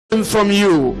from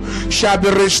you shall be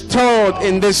restored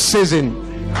in this season.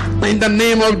 In the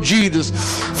name of Jesus.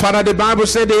 Father, the Bible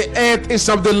said the earth is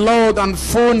of the Lord and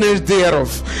fullness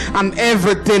thereof, and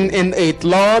everything in it.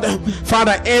 Lord,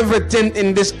 Father, everything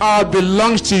in this earth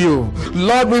belongs to you.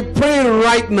 Lord, we pray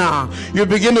right now you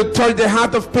begin to touch the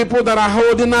heart of people that are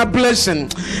holding our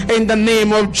blessing in the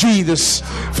name of Jesus.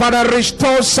 Father,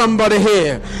 restore somebody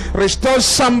here. Restore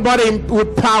somebody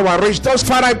with power. Restore.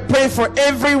 Father, I pray for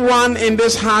everyone in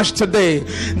this house today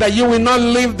that you will not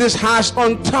leave this house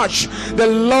untouched.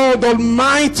 The Lord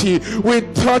Almighty will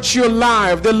touch your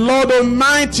life. The Lord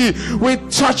Almighty will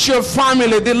touch your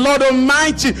family. The Lord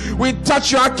Almighty will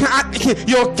touch your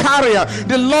career.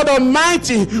 The Lord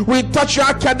Almighty will touch your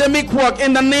academic work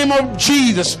in the name of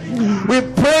Jesus. We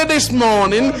pray this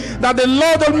morning that the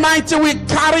Lord Almighty will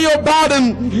carry your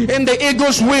burden in the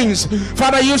eagle's wings.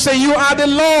 Father, you say you are the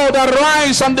Lord that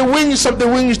rise on the wings of the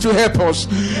wings to help us.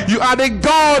 You are the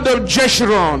God of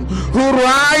Jeshurun who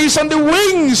rise on the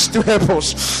wings to help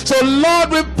us. So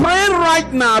Lord, we pray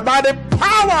right now by the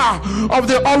power of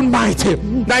the Almighty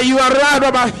that you are right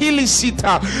about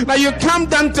Hilisita, that you come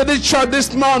down to the church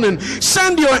this morning.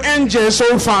 Send your angels,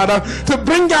 oh Father, to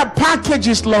bring our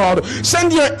packages, Lord.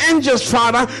 Send your angels,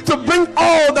 Father, to bring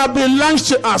all that belongs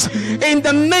to us in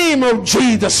the name of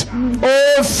Jesus.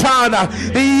 Oh Father,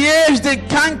 the years the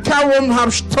cankerworm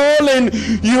have stolen,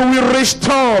 you will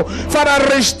restore.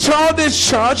 Father, restore this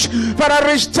church.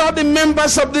 Father, restore the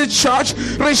members of the church.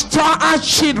 Restore our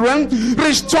children.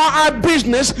 Restore our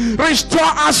business. Restore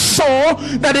our soul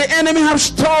that the enemy have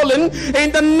stolen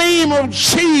in the name of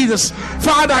Jesus.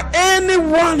 Father,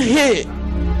 anyone here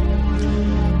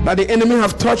that the enemy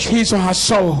have touched his or her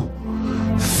soul,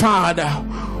 Father,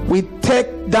 we take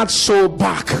that soul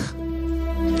back.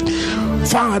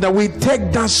 Father, we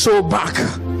take that soul back.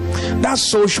 That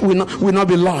soul will not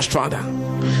be lost, Father.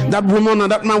 That woman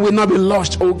and that man will not be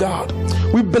lost, oh God.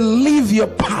 We believe your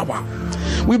power.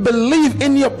 We believe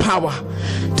in your power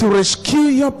to rescue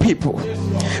your people.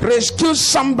 Rescue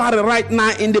somebody right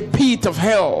now in the pit of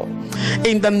hell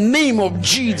in the name of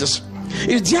Jesus.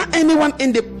 Is there anyone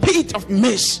in the pit of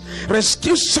mess?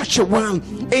 Rescue such a one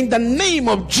in the name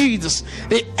of Jesus.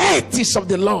 The earth is of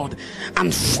the Lord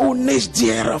and fullness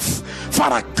thereof.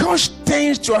 Father, cause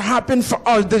things to happen for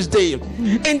us this day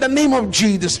in the name of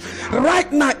Jesus.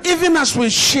 Right now, even as we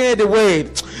share the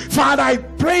word, Father, I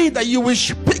pray that you will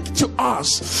speak to us.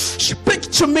 Speak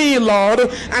to me, Lord,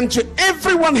 and to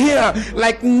everyone here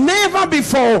like never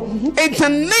before in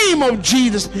the name of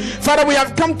Jesus. Father, we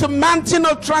have come to mountain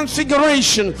of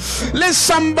transfiguration. Let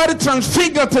somebody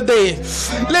transfigure today.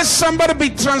 Let somebody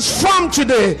be transformed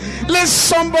today. Let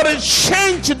somebody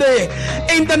change today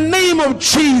in the name of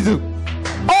Jesus.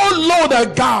 Oh Lord our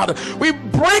God, we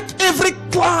break every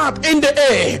cloud in the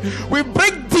air. We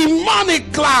break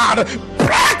demonic cloud.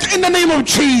 Break in the name of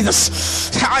Jesus.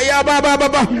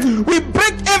 We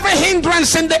break every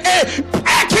hindrance in the air.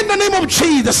 Break in the name of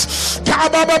Jesus.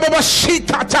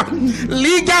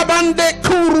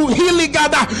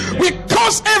 We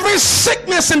cause every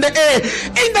sickness in the air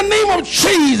in the name of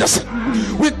Jesus.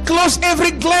 We close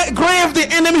every grave the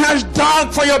enemy has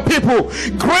dug for your people.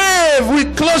 Grave, we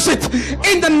close it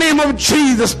in the name of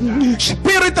Jesus.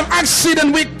 Spirit of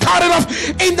accident, we cut it off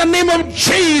in the name of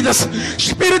Jesus.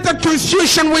 Spirit of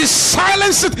confusion, we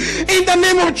silence it in the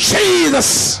name of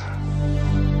Jesus.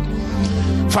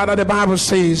 Father, the Bible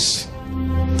says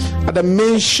at the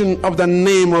mention of the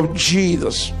name of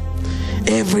Jesus,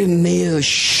 every knee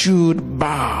should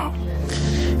bow.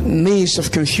 Knees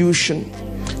of confusion,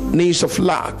 knees of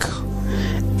lack,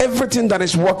 everything that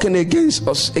is working against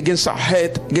us, against our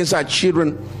head, against our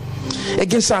children,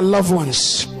 against our loved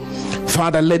ones,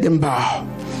 Father, let them bow.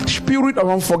 Spirit of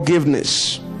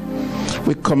unforgiveness,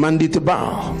 we command it to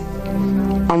bow.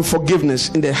 Unforgiveness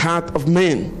in the heart of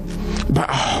men,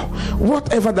 bow.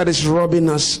 Whatever that is robbing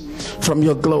us from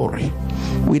your glory,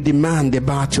 we demand the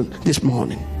battle this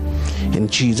morning. In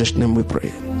Jesus' name we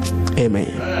pray. Amen.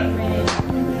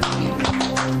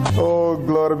 Oh,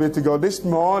 glory be to God. This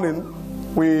morning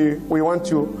we want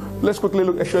to, let's quickly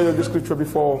show you the scripture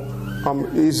before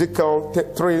Ezekiel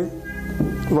 3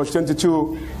 verse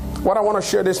 22. What I want to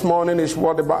share this morning is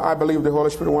what I believe the Holy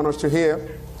Spirit wants us to hear.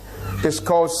 It's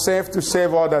called Saved to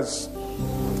Save Others.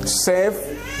 Saved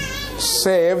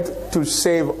to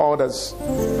save others.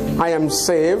 I am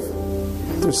saved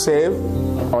to save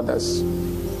others.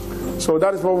 So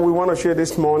that is what we want to share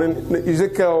this morning.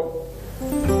 Ezekiel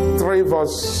 3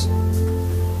 verse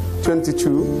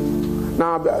 22.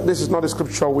 Now, this is not a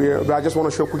scripture but I just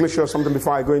want to quickly share something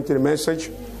before I go into the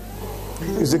message.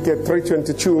 Ezekiel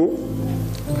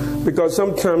 3:22. Because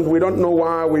sometimes we don't know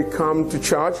why we come to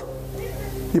church.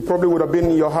 You probably would have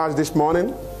been in your house this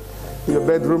morning, in your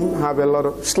bedroom, have a lot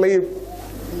of sleep.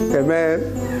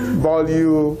 Amen. But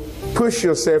you push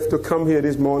yourself to come here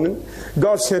this morning.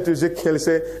 God said to Ezekiel,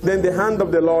 say, then the hand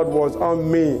of the Lord was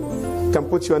on me. You can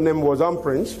put your name was on,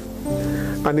 Prince.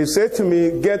 And he said to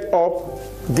me, get up,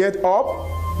 get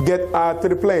out to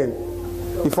the plane.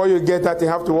 Before you get out, you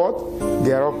have to what?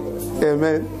 Get up.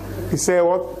 Amen. He said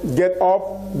what? Get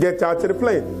up, get out to the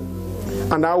plane.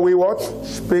 And I will what?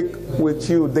 Speak with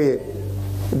you there.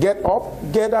 Get up,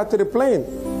 get out to the plane.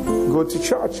 Go to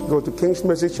church. Go to King's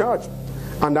Mercy Church.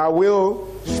 And I will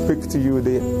speak to you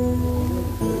there.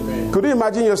 Could you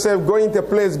imagine yourself going to a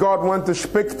place God wants to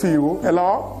speak to you?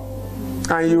 Hello?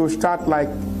 And you start like,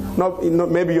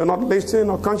 maybe you're not listening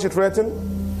or concentrating.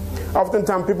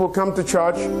 Oftentimes people come to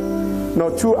church,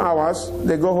 2 hours,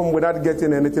 they go home without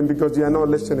getting anything because they are not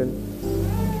listening.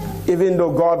 Even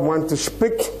though God wants to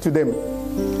speak to them.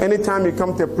 Anytime you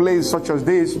come to a place such as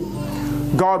this,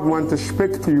 God wants to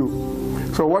speak to you.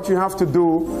 So what you have to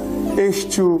do is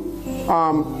to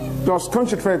just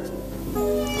concentrate.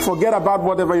 Forget about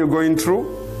whatever you're going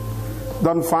through.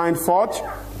 Don't find fault.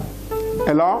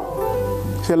 Hello?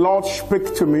 Say, Lord,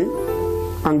 speak to me,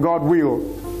 and God will.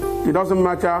 It doesn't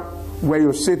matter where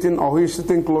you're sitting or who is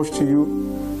sitting close to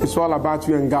you. It's all about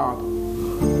you and God.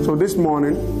 So this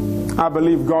morning, I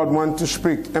believe God wants to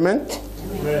speak. Amen?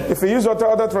 Amen. If you use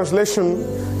other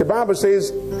translation, the Bible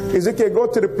says, Ezekiel, go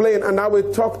to the plane and I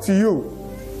will talk to you.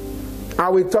 I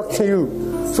will talk to you.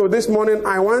 So this morning,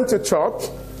 I want to talk.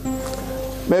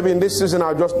 Maybe in this season,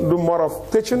 I'll just do more of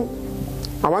teaching.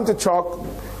 I want to talk.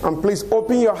 And please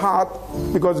open your heart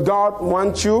because God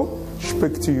wants you to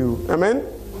speak to you. Amen?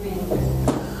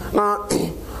 Now,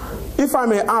 if I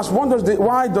may ask,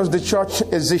 why does the church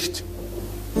exist?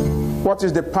 What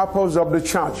is the purpose of the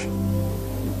church?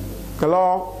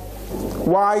 Hello?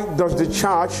 Why does the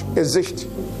church exist?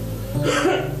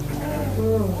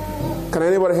 Can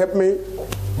anybody help me?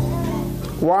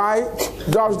 Why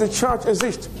does the church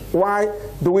exist? Why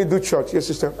do we do church? Yes,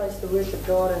 sister? Place to worship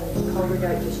God and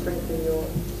congregate to strengthen your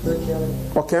spirituality.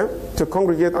 Okay, to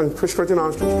congregate and strengthen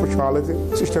our spirituality.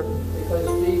 Sister? Because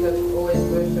Jesus always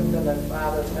worshipped in his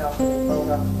Father's house and told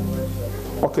us to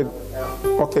worship.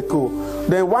 Okay, cool.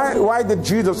 Then why did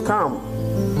Jesus come?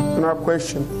 Another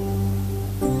question.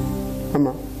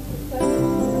 Emma.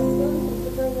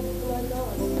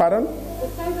 Pardon?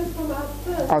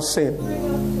 Our sin.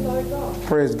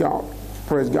 Praise God.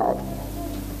 Praise God.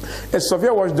 A survey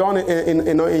was done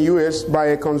in US by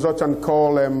a consultant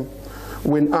called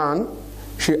Win Ann.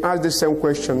 She asked the same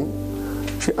question.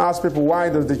 She asked people, why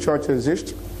does the church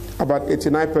exist? About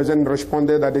 89%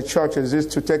 responded that the church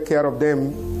exists to take care of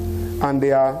them and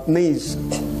their needs,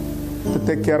 to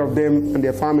take care of them and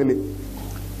their family.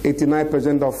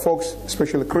 89% of folks,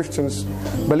 especially Christians,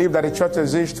 believe that the church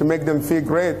exists to make them feel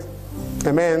great.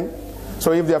 Amen.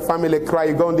 So if their family cry,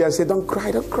 you go in there and say, don't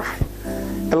cry, don't cry.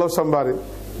 Hello, somebody.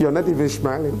 You're not even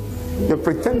smiling. You're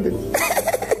pretending.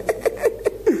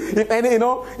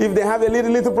 If they have a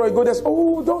little problem, go there,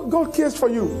 oh, God cares for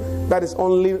you. That is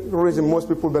only the reason most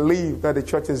people believe that the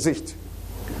church exists.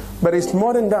 But it's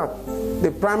more than that.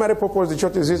 The primary purpose of the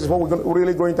church exists is what we're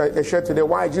really going to share today.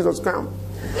 Why Jesus came.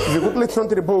 If you quickly turn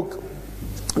to the book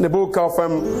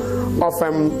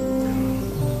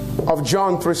of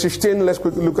John 3:16, let's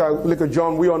quickly look at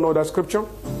John. We all know that scripture.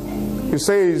 It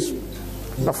says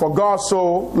that for God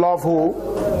so loved who?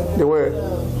 The world,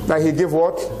 that he gave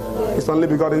what? His only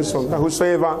begotten Son, that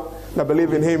whosoever that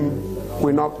believe in him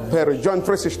will not perish. John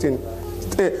 3:16.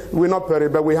 Will not perish,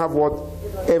 but we have what?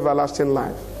 Everlasting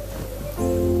life.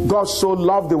 God so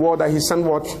loved the world that he sent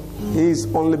what? His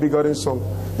only begotten Son,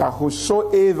 that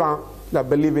whosoever that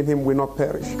believe in him will not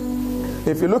perish.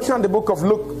 If you look at the book of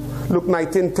Luke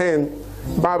 19:10,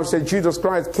 the Bible says Jesus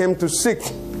Christ came to seek.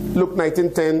 Luke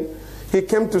 19:10, he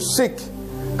came to seek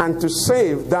and to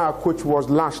save that which was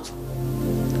lost.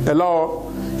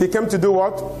 Hello? He came to do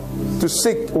what? To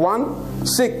seek.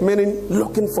 Seek meaning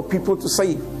looking for people to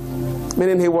save.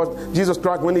 Meaning Jesus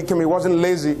Christ, when he came, he wasn't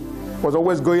lazy. He was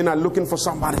always going and looking for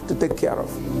somebody to take care of.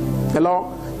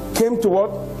 Hello? Came to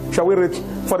what? Shall we read?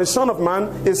 For the Son of Man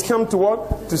is come to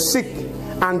what? To seek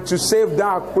and to save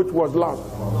that which was lost.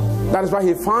 That is why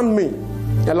he found me.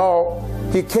 Hello?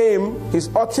 He came, his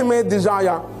ultimate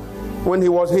desire when he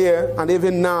was here and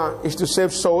even now is to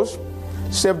save souls,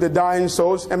 save the dying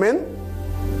souls. Amen?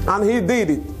 And he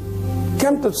did it.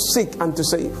 Came to seek and to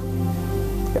save.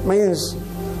 It means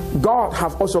God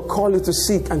have also called you to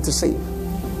seek and to save.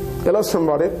 Hello,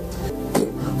 somebody.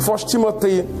 1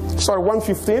 Timothy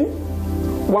 1:15,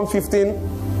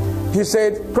 he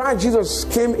said, Christ Jesus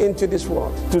came into this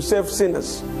world to save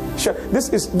sinners. Sure. This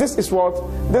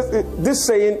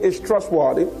saying is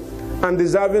trustworthy and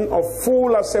deserving of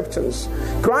full acceptance.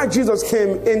 Christ Jesus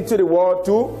came into the world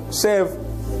to save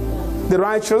the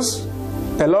righteous.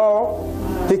 Hello?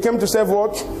 He came to save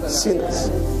what? Sinners.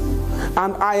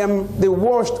 And I am the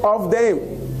worst of them.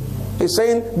 He's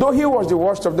saying, though he was the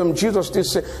worst of them, Jesus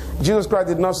Christ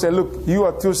did not say, look, you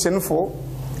are too sinful,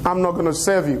 I'm not going to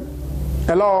save you.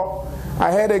 Hello?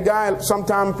 I heard a guy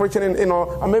sometime preaching in,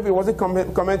 or maybe was he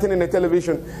commenting in the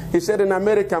television. He said in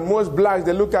America, most blacks,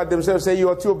 they look at themselves and say, you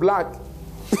are too black.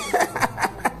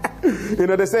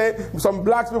 They say some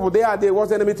black people, they are the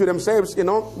worst enemy to themselves,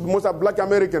 most are black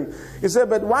American. He said,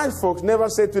 but white folks never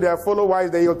say to their fellow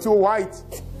whites that you're too white.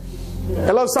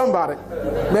 Hello, somebody.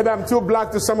 Maybe I'm too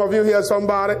black to some of you here,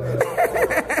 somebody.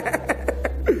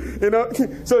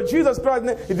 So Jesus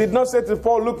Christ, he did not say to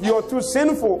Paul, look, you're too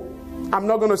sinful, I'm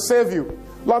not going to save you.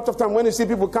 Lots of time when you see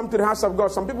people come to the house of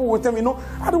God, some people will tell me,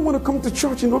 I don't want to come to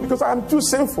church, because I'm too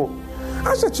sinful.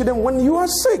 I said to them, when you are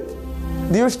sick,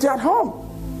 do you stay at home?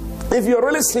 If you're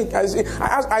really sick,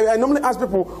 I normally ask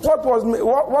people, what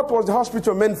was the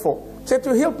hospital meant for? Say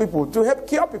to heal people, to help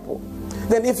cure people.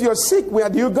 Then if you're sick, where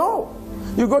do you go?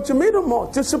 You go to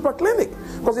Middlemore, to super clinic,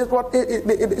 because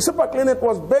the super clinic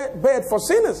was bad for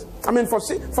sinners. I mean,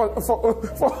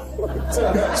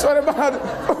 sorry about it.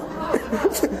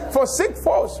 For sick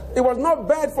folks. It was not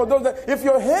bad for those that, if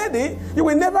you're healthy, you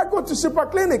will never go to super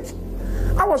clinic.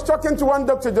 I was talking to one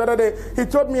doctor the other day. He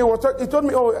told me,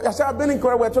 I said, I've been in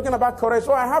Korea. We're talking about Korea.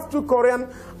 So I have 2 Korean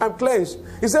claims.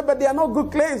 He said, but they are not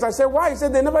good claims. I said, why? He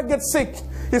said, they never get sick.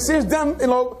 He sees them,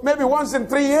 maybe once in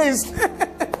 3 years.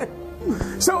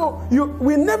 So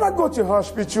we never go to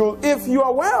hospital if you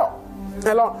are well.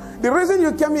 Hello. The reason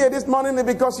you came here this morning is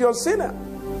because you're a sinner.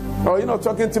 Oh, you're not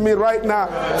talking to me right now.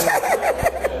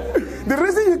 The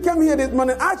reason you came here this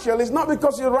morning actually is not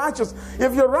because you're righteous.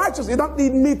 If you're righteous, you don't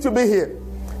need me to be here.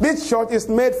 This church is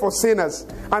made for sinners.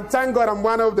 And thank God I'm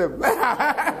one of them.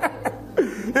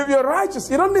 If you're righteous,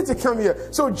 you don't need to come here.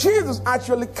 So Jesus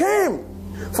actually came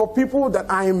for people that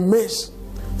are in mess.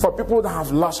 For people that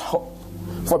have lost hope.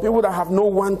 For people that have no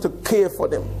one to care for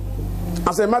them.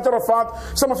 As a matter of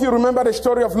fact, some of you remember the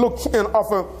story of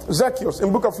Zacchaeus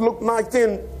in book of Luke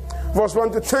 19, verse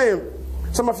 1 to 10.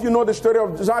 Some of you know the story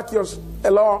of Zacchaeus.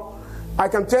 Hello. I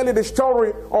can tell you the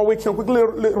story, or we can quickly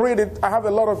read it. I have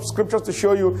a lot of scriptures to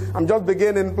show you. I'm just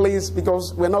beginning, please,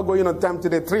 because we're not going on time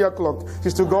today. 3 o'clock.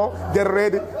 Just to go, get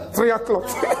ready. 3 o'clock.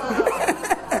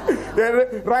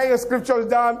 Write your scriptures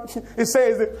down. It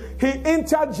says, he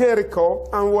entered Jericho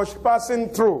and was passing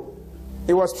through.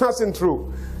 He was passing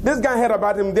through. This guy heard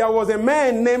about him. There was a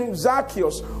man named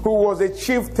Zacchaeus who was a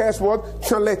chief tax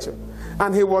collector.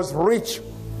 And he was rich.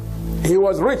 He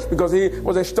was rich because he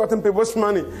was extorting people's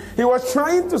money. He was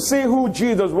trying to see who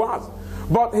Jesus was.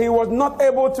 But he was not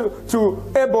able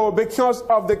to because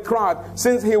of the crowd,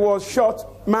 since he was short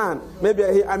man.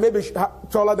 Maybe I may be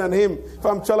taller than him. If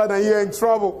I'm taller than you, you're in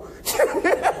trouble.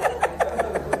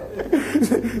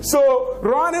 So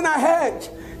running ahead,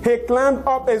 he climbed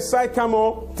up a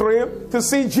sycamore tree to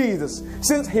see Jesus,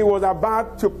 since he was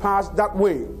about to pass that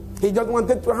way. He just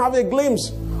wanted to have a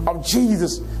glimpse of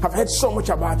Jesus. I've heard so much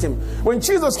about him. When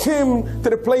Jesus came to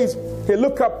the place, he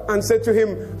looked up and said to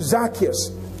him,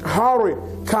 Zacchaeus, hurry,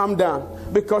 come down,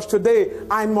 because today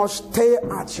I must stay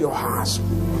at your house.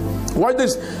 What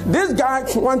this guy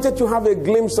wanted to have a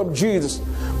glimpse of Jesus,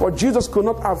 but Jesus could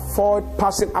not avoid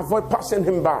passing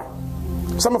him by.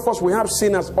 Some of us, we have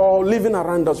sinners all living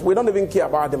around us. We don't even care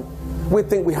about them. We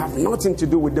think we have nothing to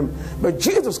do with them. But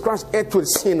Jesus Christ ate with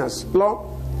sinners. Lord,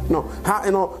 no,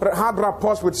 had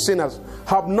rapport with sinners,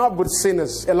 hobnobbed with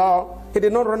sinners. Hello? He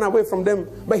did not run away from them,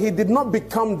 but he did not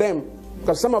become them.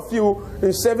 Because some of you,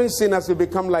 in 7 sinners, will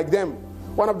become like them.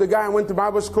 One of the guys I went to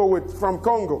Bible school with from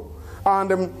Congo,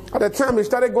 and at the time he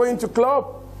started going to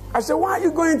club. I said, why are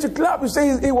you going to club? He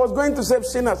said he was going to save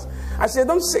sinners. I said,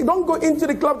 don't go into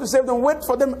the club to save them. Wait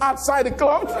for them outside the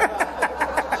club.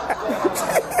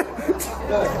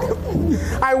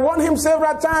 I warned him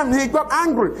several times. He got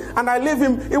angry, and I leave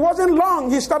him. It wasn't long.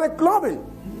 He started clubbing.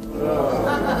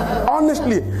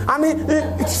 Honestly. And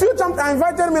a few times I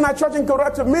invited him in our church in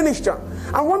Korea to minister.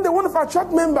 And one day one of our church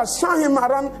members saw him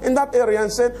around in that area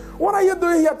and said, what are you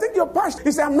doing here? I think you're a pastor.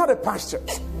 He said, I'm not a pastor.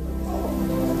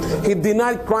 He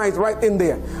denied Christ right in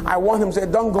there. I warned him,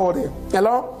 said, don't go there.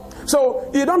 Hello? So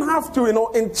you don't have to,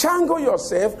 entangle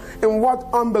yourself in what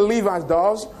unbelievers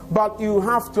does, but you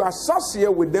have to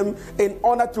associate with them in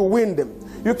order to win them.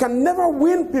 You can never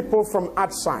win people from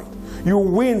outside. You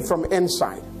win from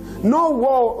inside. No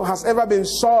war has ever been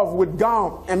solved with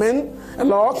gun. Amen.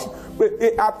 Lord,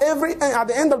 at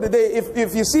the end of the day,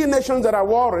 if you see nations that are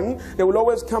warring, they will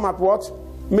always come at what?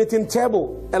 Meeting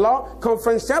table. Hello?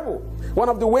 Conference table. One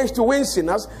of the ways to win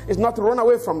sinners is not to run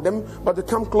away from them, but to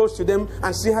come close to them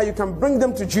and see how you can bring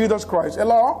them to Jesus Christ.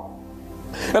 Hello?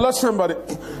 Hello, somebody.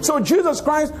 So Jesus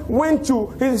Christ went to,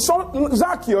 he saw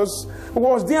Zacchaeus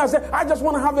was there and said, I just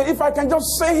want to have it, if I can just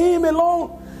see him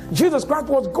alone. Jesus Christ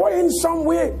was going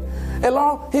somewhere.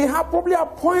 Hello? He had probably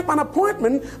an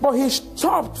appointment, but he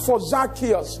stopped for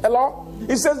Zacchaeus. Hello?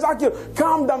 He said, Zacchaeus,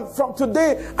 come down, from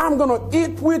today, I'm going to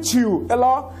eat with you.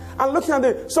 Hello? And looking at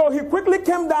it. So he quickly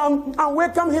came down and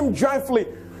welcomed him joyfully.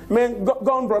 Man, go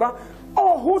on, brother.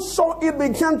 Oh, who saw it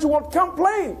began to what?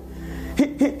 Complain.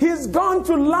 He's gone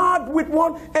to lard with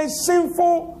what? A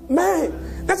sinful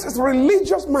man. This is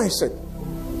religious mindset.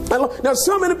 There are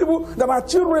so many people that are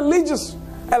too religious.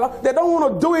 They don't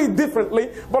want to do it differently.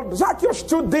 But Zacchaeus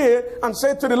stood there and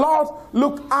said to the Lord,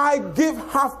 look, I give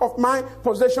half of my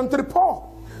possession to the poor.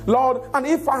 Lord, and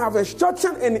if I have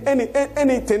extortion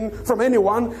anything from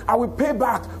anyone, I will pay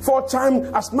back 4 times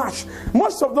as much.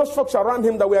 Most of those folks around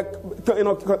him that were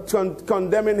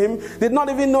condemning him did not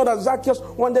even know that Zacchaeus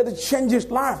wanted to change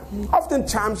his life.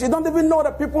 Oftentimes, you don't even know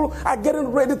that people are getting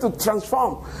ready to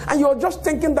transform. And you're just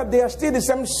thinking that they are still the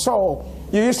same soul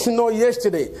you used to know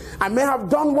yesterday. I may have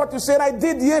done what you said I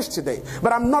did yesterday,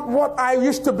 but I'm not what I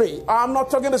used to be. I'm not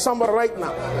talking to somebody right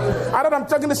now. I don't, I'm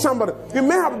talking to somebody. You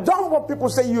may have done what people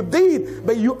say you did,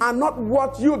 but you are not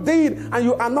what you did, and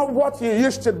you are not what you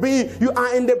used to be. You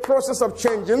are in the process of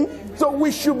changing. So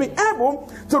we should be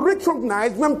able to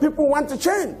recognize when people want to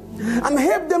change and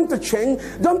help them to change.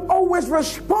 Don't always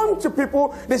respond to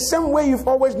people the same way you've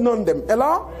always known them.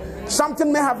 Hello?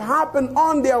 Something may have happened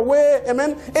on their way,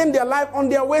 amen, in their life, on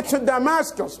their way to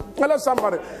Damascus. Hello,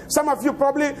 somebody. Some of you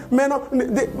probably may not,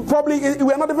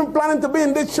 we're not even planning to be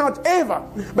in this church ever.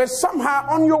 But somehow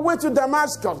on your way to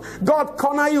Damascus, God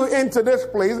cornered you into this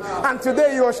place, and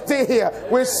today you're still here.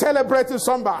 We're celebrating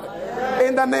somebody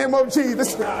in the name of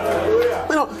Jesus.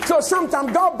 So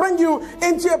sometimes God brings you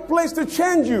into a place to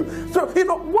change you. So,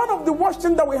 one of the worst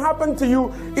things that will happen to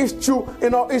you is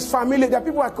is familiar. There are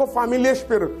people I call familiar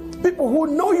spirit. People who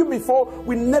know you before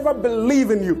will never believe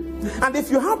in you. And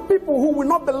if you have people who will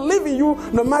not believe in you,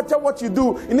 no matter what you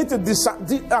do, you need to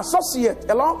associate.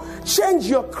 Hello? Change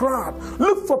your crowd.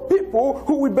 Look for people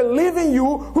who will believe in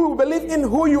you, who will believe in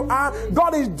who you are.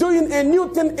 God is doing a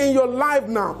new thing in your life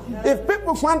now. If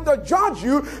people want to judge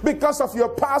you because of your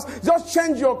past, just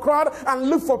change your crowd and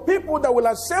look for people that will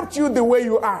accept you the way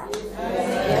you are.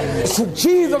 So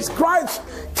Jesus Christ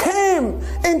came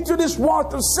into this world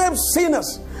to save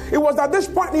sinners. It was at this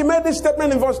point he made this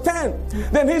statement in verse 10.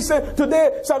 Then he said,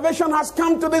 today salvation has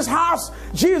come to this house.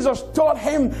 Jesus told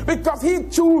him because he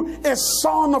too is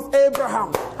son of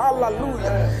Abraham.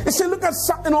 Hallelujah. He said, look at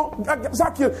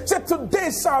Zacchaeus. He said, today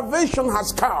salvation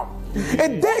has come.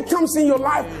 A day comes in your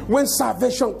life when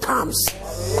salvation comes.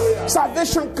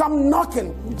 Salvation comes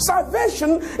knocking.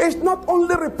 Salvation is not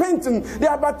only repenting. There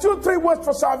are about 2-3 words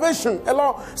for salvation.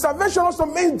 Hello. Salvation also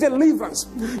means deliverance.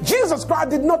 Jesus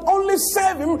Christ did not only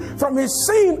save him from his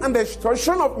sin and the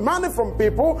extortion of money from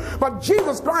people, but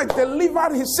Jesus Christ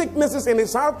delivered his sicknesses in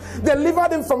his heart,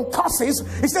 delivered him from curses.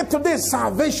 He said today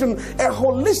salvation, a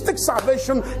holistic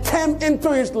salvation, came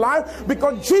into his life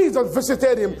because Jesus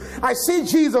visited him. I see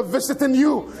Jesus visiting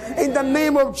you in the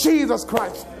name of Jesus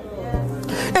Christ.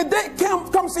 A day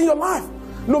comes in your life,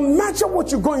 no matter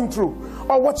what you're going through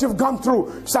or what you've gone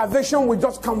through, salvation will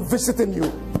just come visiting you.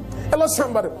 Hello,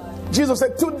 somebody. Jesus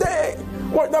said, today,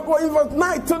 that was in verse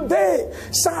 9, today,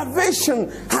 salvation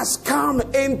has come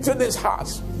into this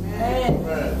house.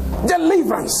 Amen.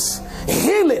 Deliverance,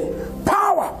 healing,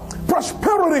 power,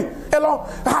 prosperity,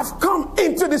 have come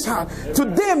into this house.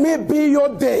 Today may be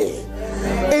your day.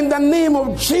 In the name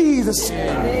of Jesus.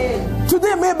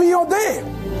 Today may be your day.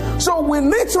 So we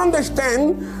need to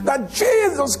understand that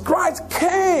Jesus Christ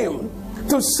came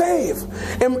to save.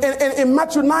 In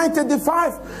Matthew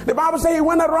 9:35, the Bible says he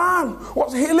went around,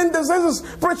 was healing diseases,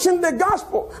 preaching the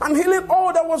gospel, and healing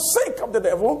all that was sick of the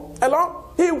devil. Hello?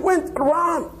 He went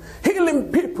around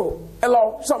healing people.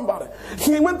 Hello, somebody.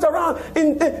 He went around,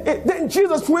 then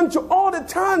Jesus went to all the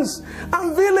towns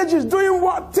and villages doing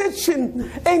what? Teaching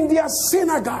in their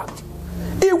synagogue.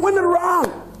 He went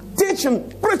around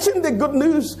teaching, preaching the good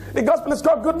news. The gospel is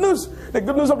called good news. The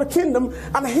good news of the kingdom,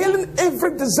 and healing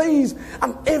every disease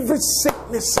and every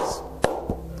sickness.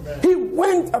 He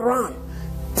went around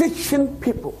teaching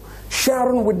people,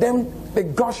 sharing with them the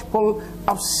gospel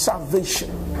of salvation.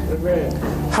 Amen.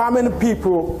 How many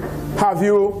people have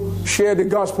you shared the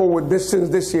gospel with since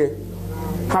this year?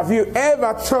 Have you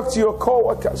ever talked to your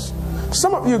co-workers?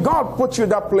 Some of you, God put you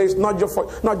that place not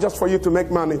just for you to make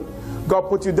money. God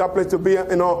put you that place to be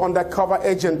an undercover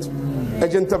agent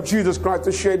of Jesus Christ,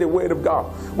 to share the word of God.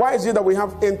 Why is it that we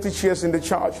have empty chairs in the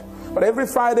church? But every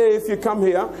Friday, if you come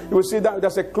here, you will see that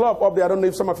there's a club up there. I don't know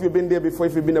if some of you have been there before.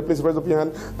 If you've been there, please raise up your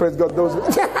hand. Praise God. Those.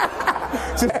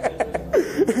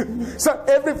 So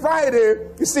every Friday,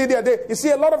 you see you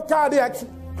see a lot of cars there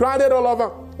crowded all over.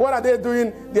 What are they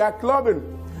doing? They are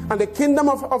clubbing. And the kingdom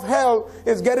of hell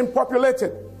is getting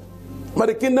populated. But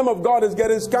the kingdom of God is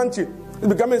getting scanty. It's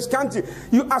becoming scanty.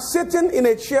 You are sitting in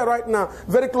a chair right now,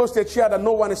 very close to a chair that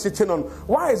no one is sitting on.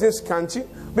 Why is it scanty?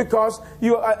 Because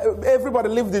everybody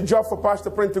leaves the job for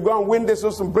Pastor Prince to go and win this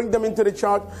and bring them into the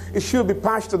church. It should be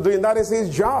Pastor doing. That is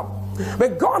his job.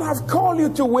 But God has called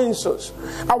you to win souls.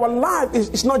 Our life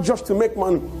is not just to make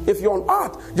money. If you're on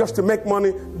earth just to make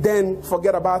money, then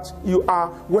forget about you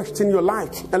are wasting your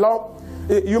life. Hello?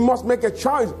 You must make a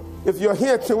choice. If you're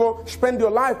here to spend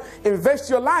your life, invest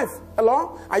your life.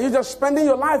 Hello? Are you just spending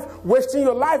your life, wasting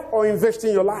your life, or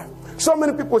investing your life? So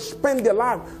many people spend their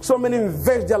life. So many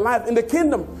invest their life in the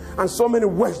kingdom. And so many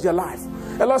waste their life.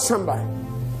 Hello, somebody.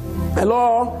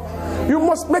 Hello? You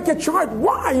must make a choice.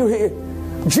 Why are you here?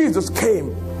 Jesus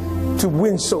came to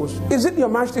win souls. Is it your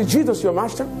master? Is Jesus your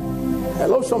master?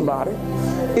 Hello, somebody.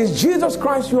 Is Jesus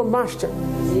Christ your master?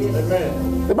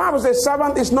 Amen. The Bible says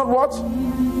servant is not what?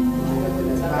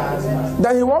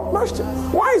 That he what? Master.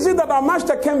 Why is it that our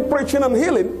master came preaching and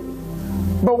healing,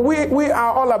 but we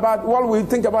are all about, all we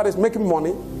think about is making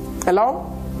money,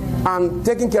 hello, and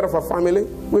taking care of our family.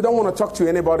 We don't want to talk to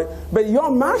anybody. But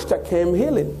your master came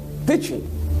healing, teaching,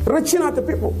 reaching out to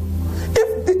people.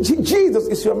 If Jesus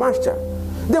is your master,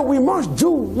 then we must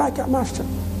do like our master.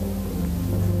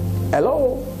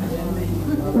 Hello?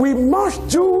 We must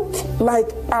do like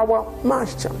our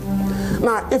master.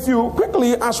 Now, if you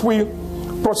quickly, as we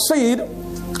proceed,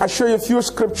 I'll show you a few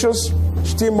scriptures,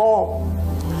 still more.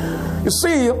 You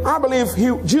see, I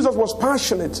believe Jesus was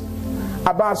passionate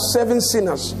about saving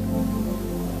sinners.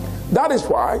 That is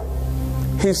why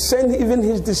he sent even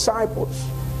his disciples.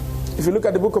 If you look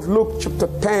at the book of Luke chapter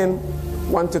 10,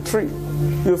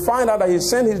 1-3, you'll find out that he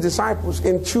sent his disciples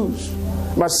in twos,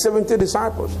 about 70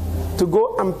 disciples, to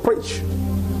go and preach.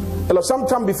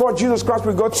 Sometime before Jesus Christ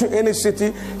will go to any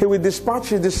city, he will dispatch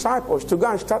his disciples to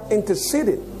go and start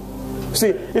interceding. See,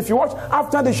 if you watch,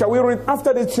 after this, shall we read,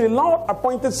 after this, the Lord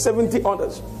appointed 70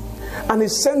 others, and he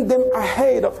sent them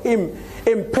ahead of him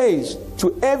in pace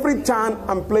to every town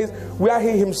and place where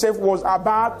he himself was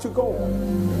about to go.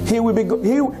 He will be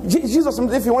Jesus,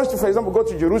 if he wants to, for example, go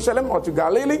to Jerusalem or to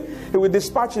Galilee, he will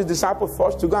dispatch his disciples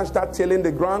first to go and start tilling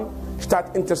the ground,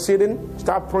 start interceding,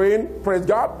 start praying, praise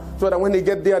God, so that when they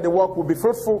get there, the work will be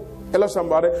fruitful. Hello,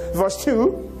 somebody. Verse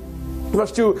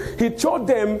 2, he told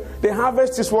them the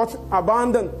harvest is what?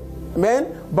 Abundant.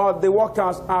 Amen? But the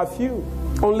workers are few.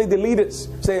 Only the leaders.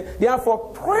 Say,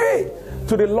 therefore, pray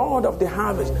to the Lord of the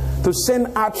harvest to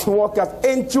send out workers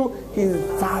into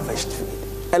his harvest field.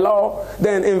 Hello?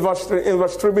 Then in verse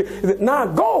 3, now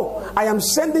go, I am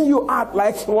sending you out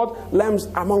like what? Lambs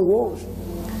among wolves.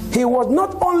 He was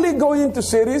not only going to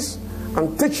cities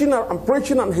and teaching and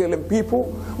preaching and healing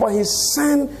people, but he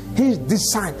sent his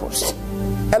disciples.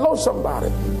 Hello, somebody.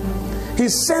 He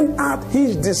sent out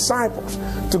his disciples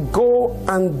to go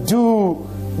and do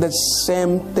the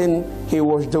same thing he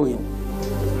was doing.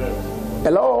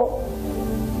 Hello?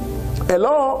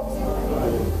 Hello?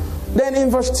 Then in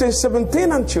verse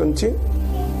 17 and 20,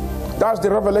 that's the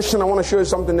revelation. I want to show you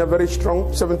something very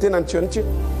strong. 17 and 20.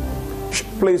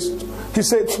 Please. He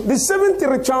said, the 70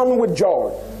 returned with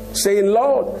joy, saying,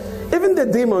 Lord, even the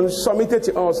demons submitted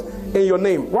to us in your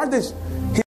name. Watch this.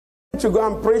 He to go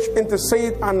and preach,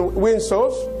 intercede, and win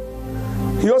souls.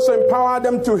 He also empowered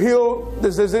them to heal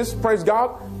diseases, praise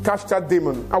God, cast out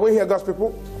demons. Are we here, God's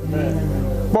people?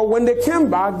 Amen. But when they came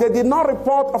back, they did not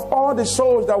report of all the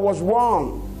souls that was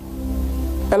won.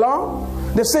 Hello?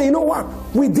 They say, you know what?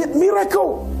 We did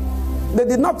miracle. They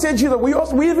did not tell Jesus.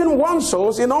 We even won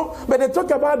souls, you know. But they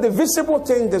talk about the visible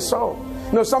thing they saw.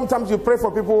 You know, sometimes you pray for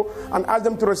people and ask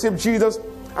them to receive Jesus,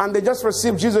 and they just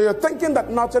receive Jesus. You're thinking that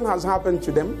nothing has happened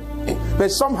to them.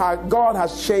 But somehow God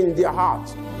has changed their heart.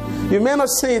 You may not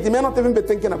see it. You may not even be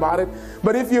thinking about it.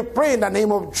 But if you pray in the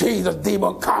name of Jesus,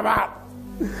 demon come out.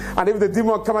 And if the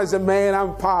demon come out and say, man,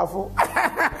 I'm powerful.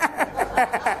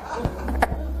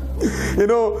 You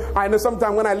know, I know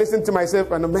sometimes when I listen to myself,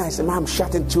 and man, I say, man, I'm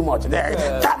shouting too much.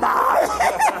 Come on.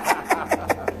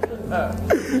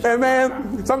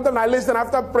 Amen. Sometimes I listen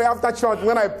after prayer, after church,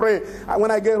 when I pray,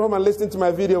 when I get home and listen to my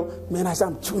video, man, I say,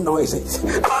 I'm too noisy.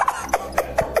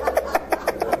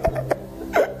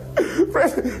 Praise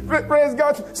Praise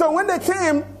God. So when they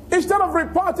came, instead of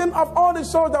reporting of all the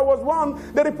souls that was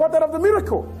won, they reported of the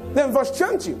miracle. Then verse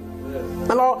 20.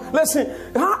 Hello, listen.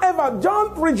 However,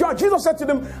 don't rejoice. Jesus said to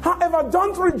them, however,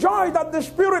 don't rejoice that the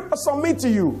Spirit submit to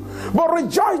you, but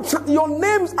rejoice that your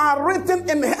names are written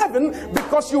in heaven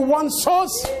because you won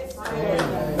souls.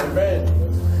 Amen.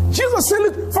 Jesus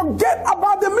said, forget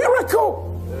about the miracle.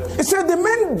 He said the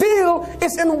main deal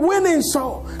is in winning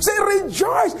soul. Say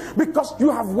rejoice because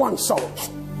you have won souls.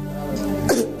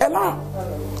 Hello.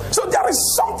 So there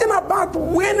is something about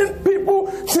winning people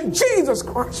to Jesus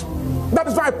Christ. That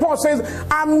is why Paul says,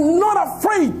 I'm not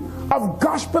afraid of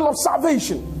gospel of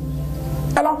salvation.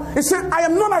 Hello? He said, I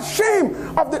am not ashamed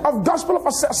of gospel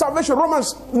of salvation.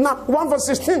 Romans 1 verse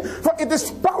 16. For it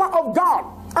is power of God.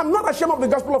 I'm not ashamed of the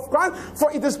gospel of Christ, for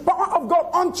it is power of God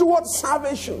unto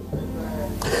salvation.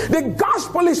 The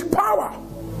gospel is power.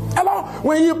 Hello?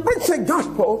 When you preach the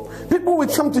gospel, people will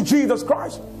come to Jesus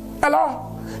Christ.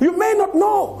 Hello? You may not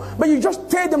know, but you just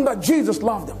tell them that Jesus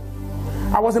loved them.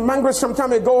 I was in Mangere some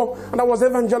time ago, and I was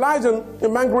evangelizing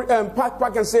in Mangere,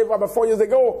 Park and Save about 4 years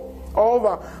ago.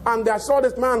 Over, and I saw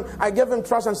this man. I gave him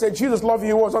trust and said, Jesus love you.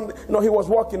 He was on, he was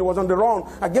walking, he was on the run.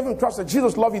 I gave him trust, and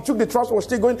Jesus love you. He took the trust, was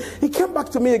still going. He came back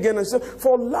to me again and said,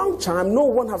 for a long time, no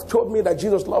one has told me that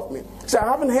Jesus loved me. So I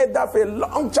haven't heard that for a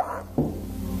long time.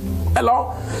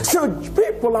 Hello? So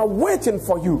people are waiting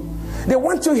for you. They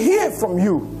want to hear from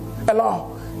you.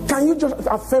 Hello? Can you just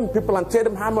affirm people and tell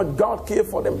them how much God cares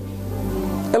for them?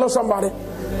 Hello, somebody.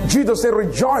 Jesus said,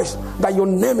 rejoice that your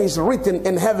name is written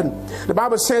in heaven. The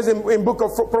Bible says in book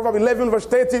of Proverbs 11 verse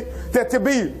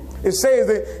 30b, it says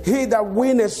that he that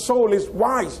winneth soul is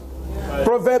wise.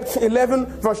 Proverbs 11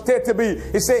 verse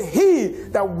 30b, it says he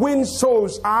that wins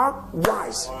souls are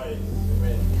wise.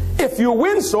 If you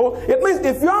win soul, it means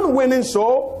if you aren't winning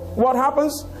soul, what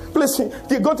happens? Listen,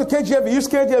 you go to KJV, use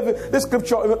KJV, this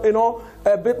scripture,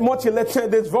 a bit multi-letter,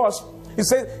 this verse. It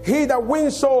says, he that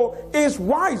wins soul is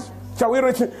wise. Shall we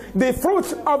read it? The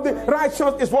fruit of the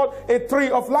righteous is what? A tree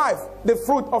of life. The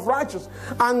fruit of righteous.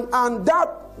 And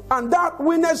that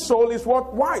winner's soul is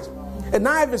what? Wise. And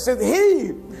now it says,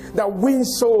 he that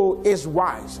wins soul is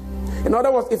wise. In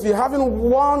other words, if you haven't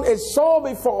won a soul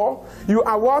before, you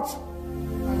are what?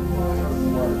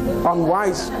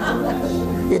 Unwise.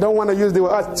 You don't want to use the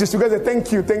word. Just because they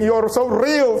thank you. You're so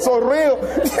real, so real.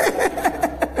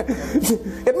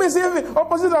 It means the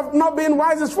opposite of not being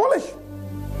wise is foolish.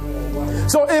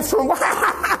 So if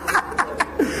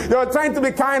you're trying to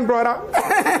be kind, brother.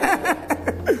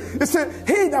 It said,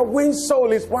 he that wins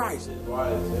soul is wise.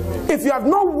 If you have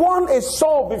not won a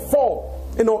soul before,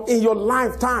 in your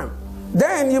lifetime,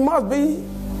 then you must be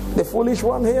the foolish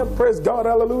one here. Praise God,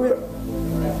 hallelujah.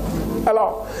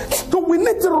 Hello. So we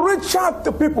need to reach out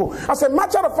to people. As a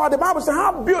matter of fact, the Bible says,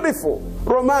 how beautiful.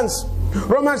 Romans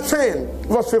 10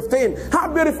 verse 15. How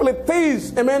beautiful it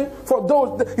is, amen, for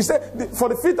those, he said, for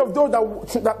the feet of those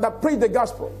that preach the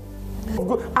gospel.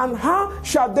 And how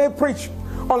shall they preach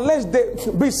unless they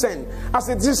be sent? As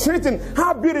it is written,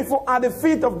 how beautiful are the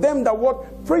feet of them that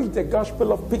what preach the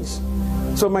gospel of peace.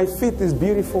 So my feet is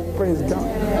beautiful, praise God.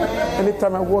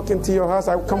 Anytime I walk into your house,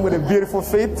 I come with a beautiful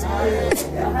feet.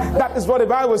 That is what the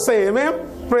Bible says,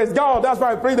 amen. Praise God. That's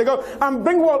why I pray to God and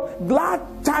bring what? Glad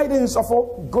tidings of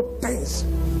all good things.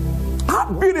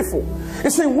 How beautiful.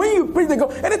 It's saying when you preach the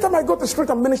God, anytime I go to the street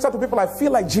and minister to people, I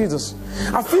feel like Jesus.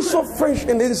 I feel so fresh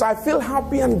in this. I feel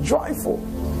happy and joyful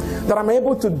that I'm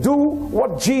able to do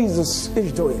what Jesus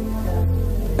is doing.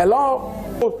 Hello.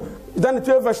 Then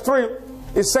 12 verse 3,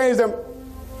 it says them.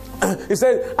 It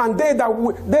says, and they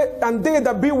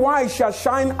that be wise shall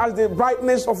shine as the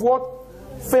brightness of what?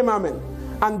 Firmament.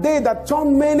 And they that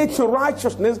turn many to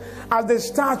righteousness as the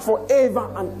stars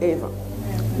forever and ever.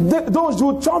 Those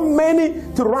who turn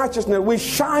many to righteousness will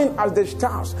shine as the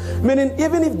stars. Meaning,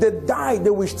 even if they die,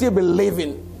 they will still be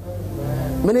living.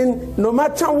 Meaning, no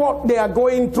matter what they are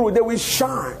going through, they will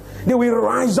shine. They will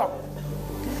rise up.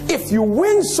 If you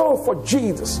win soul for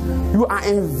Jesus, you are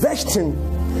investing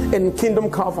in kingdom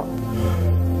cover.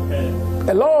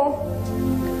 Hello?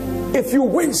 If you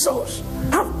win souls,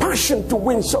 have passion to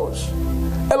win souls.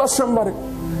 Hello, somebody.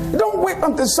 Don't wait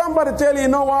until somebody tell you, you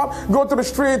know what, go to the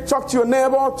street, talk to your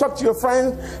neighbor, talk to your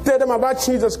friends, tell them about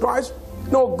Jesus Christ.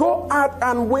 No, go out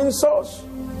and win souls.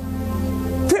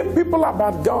 Tell people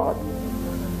about God.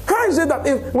 How is it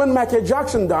that when Michael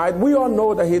Jackson died, we all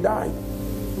know that he died?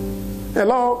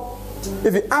 Hello?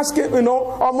 If you ask it,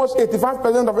 almost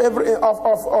 85%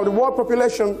 of the world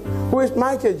population, who is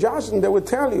Michael Jackson, they will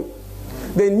tell you.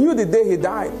 They knew the day he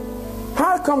died.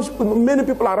 How comes many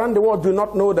people around the world do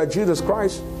not know that Jesus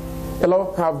Christ,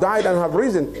 have died and have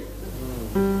risen?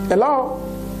 Hello?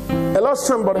 Hello,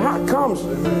 somebody. How it comes?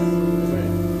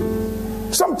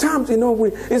 Sometimes, you know,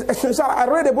 I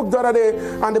read a book the other day,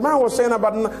 and the man was saying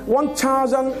about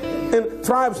 1,000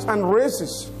 tribes and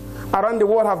races around the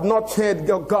world have not heard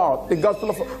God, the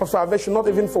gospel of salvation, not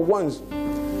even for once.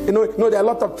 You know, there are a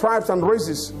lot of tribes and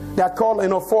races. They are called,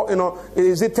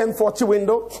 is it 1040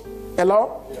 window?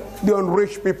 Hello? Yeah. The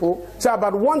unreached people. So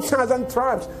about 1,000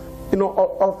 tribes,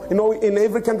 in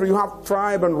every country you have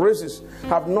tribe and races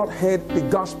have not heard the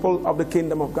gospel of the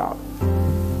kingdom of God.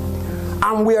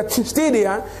 And we are still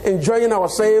here enjoying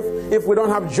ourselves. If we don't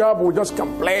have a job, we just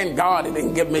complain, God, He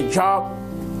didn't give me a job.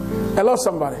 Hello,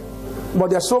 somebody. But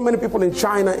there are so many people in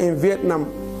China, in Vietnam,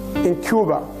 in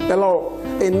Cuba, hello,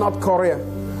 in North Korea.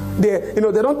 They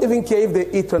don't even care if they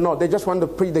eat or not. They just want to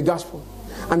preach the gospel.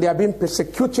 And they are being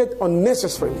persecuted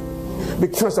unnecessarily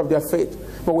because of their faith.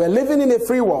 But we're living in a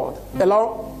free world.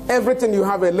 Hello? Everything you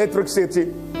have,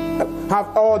 electricity,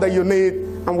 have all that you need.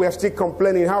 And we are still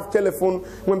complaining, have telephone.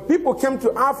 When people came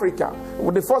to Africa,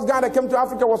 the first guy that came to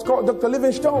Africa was called Dr.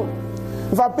 Livingstone.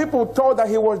 In fact, people thought that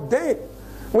he was dead.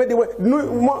 When they were,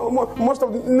 most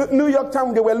of New York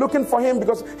Times, they were looking for him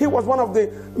because he was one of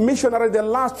the missionaries the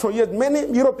last 2 years. Many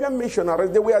European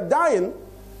missionaries, they were dying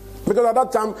because at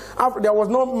that time there was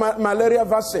no malaria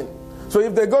vaccine. So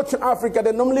if they go to Africa,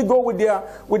 they normally go with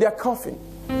their coffin.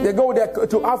 They go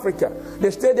to Africa.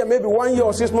 They stay there maybe 1 year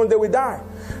or 6 months, they will die.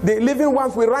 The living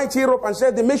ones will write Europe and say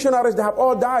the missionaries, they have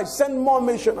all died. Send more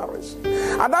missionaries.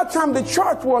 At that time, the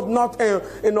church was not a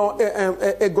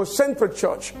egocentric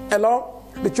church. Hello?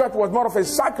 The church was more of a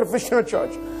sacrificial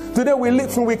church. Today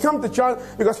we come to church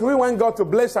because we want God to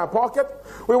bless our pocket.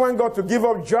 We want God to give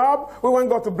up job. We want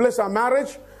God to bless our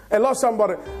marriage. Hello,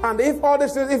 somebody. And if all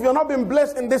this is, if you're not being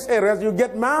blessed in these areas, you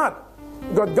get mad.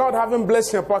 Because God haven't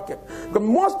blessed your pocket. Because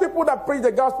most people that preach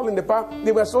the gospel in the past,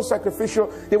 they were so sacrificial.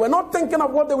 They were not thinking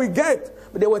of what they will get,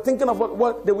 but they were thinking of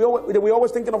what they were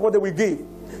always thinking of what they will give.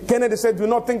 Kennedy said, do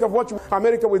not think of what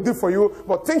America will do for you,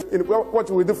 but think in what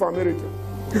you will do for America.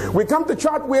 We come to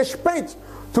church, we expect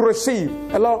to receive.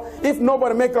 Hello? If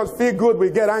nobody makes us feel good, we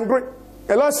get angry.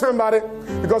 Hello, somebody?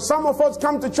 Because some of us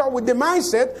come to church with the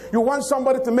mindset, you want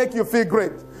somebody to make you feel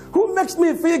great. Who makes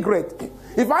me feel great?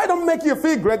 If I don't make you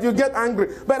feel great, you get angry.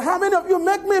 But how many of you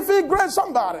make me feel great?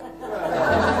 Somebody.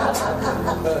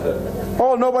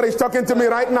 Oh, nobody's talking to me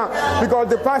right now. Because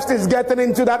the pastor is getting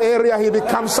into that area, he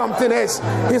becomes something else.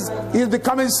 He's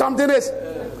becoming something else.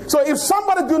 So if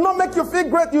somebody do not make you feel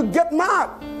great, you get mad.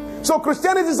 So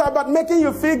Christianity is about making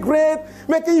you feel great,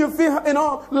 making you feel,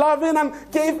 loving, and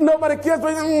if nobody cares,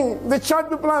 the church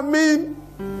people are mean.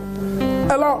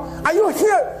 Hello? Are you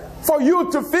here for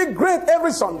you to feel great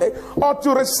every Sunday, or to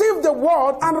receive the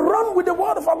word and run with the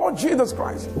word of our Lord Jesus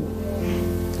Christ?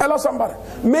 Hello, somebody.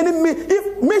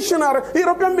 If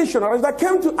European missionaries that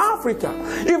came to Africa,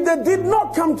 if they did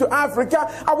not come to Africa,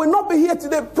 I will not be here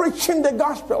today preaching the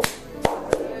gospel.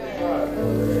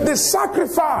 The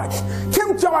sacrifice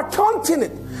came to our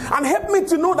continent and helped me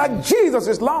to know that Jesus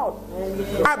is Lord.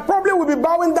 I probably will be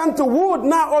bowing down to wood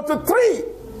now or to tree.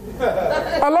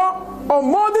 Hello? Or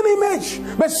modern image.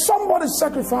 But somebody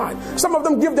sacrificed. Some of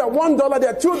them give their $1,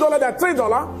 their $2, their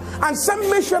 $3 and send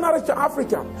missionaries to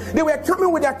Africa. They were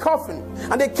coming with their coffin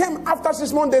and they came after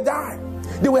 6 months, they died.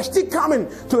 They were still coming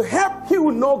to help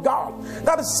you know God.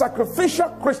 That is sacrificial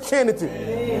Christianity.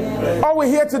 Amen. All we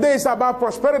hear today is about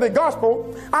prosperity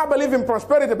gospel. I believe in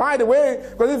prosperity, by the way,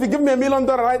 because if you give me $1 million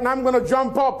right now, I'm going to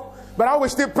jump up. But I will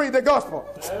still preach the gospel.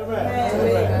 Amen.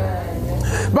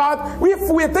 Amen. But if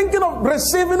we're thinking of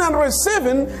receiving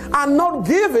and not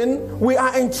giving, we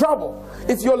are in trouble.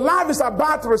 If your life is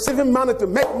about receiving money, to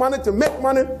make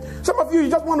money, some of you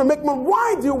just want to make money.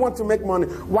 Why do you want to make money?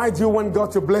 Why do you want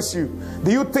God to bless you?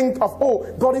 Do you think of, oh,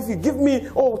 God, if you give me,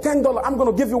 $10, I'm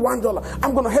going to give you $1.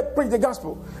 I'm going to help preach the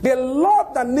gospel. There are a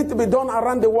lot that need to be done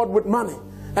around the world with money.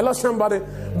 Hello, somebody.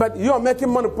 But you are making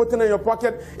money, putting it in your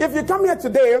pocket. If you come here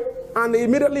today and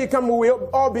immediately you come, we'll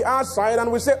all be outside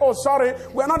and we say, oh, sorry,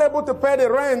 we're not able to pay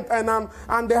the rent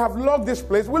and they have locked this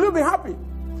place. Will you be happy?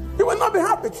 You will not be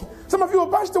happy. Some of you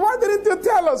will, Pastor, why didn't you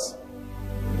tell us?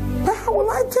 How will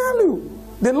I tell you?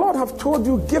 The Lord have told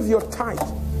you, give your tithe.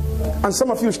 And some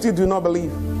of you still do not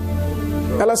believe.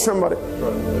 Hello, somebody.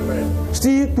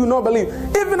 Still do not believe.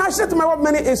 Even I said to my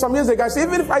wife some years ago, I said,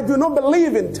 even if I do not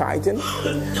believe in tithing,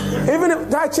 even if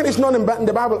tithing is not in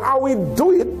the Bible, I will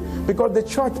do it because the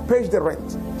church pays the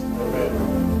rent.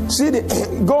 See,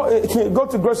 go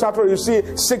to grocery, you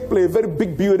see sick place, very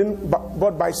big building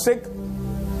bought by sick.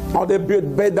 Or they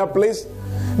build that place.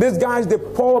 These guys, they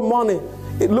pour money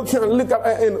look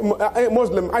at in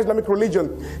Muslim, Islamic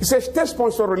religion. He says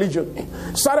state-sponsored religion.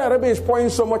 Saudi Arabia is pouring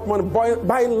so much money,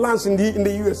 buying lands in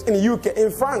the US, in the UK,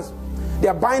 in France. They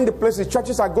are buying the places.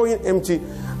 Churches are going empty,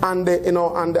 and the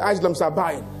Islams are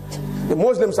buying. The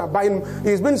Muslims are buying.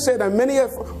 It's been said that many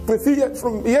years,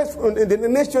 in the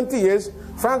next 20 years,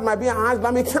 France might be an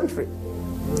Islamic country.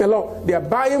 They are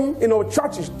buying,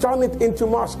 churches, turn it into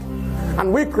mosque.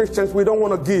 And we Christians, we don't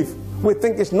want to give. We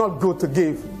think it's not good to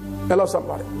give. Hello,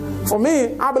 somebody. For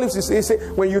me, I believe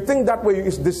when you think that way,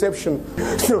 it's deception.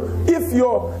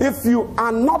 If you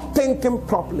are not thinking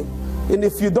properly, and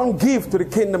if you don't give to the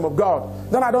kingdom of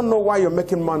God, then I don't know why you're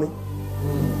making money.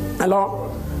 Hello?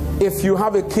 If you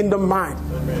have a kingdom mind,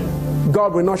 Amen.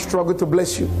 God will not struggle to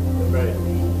bless you.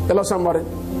 Amen. Hello, somebody.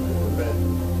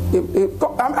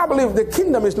 I believe the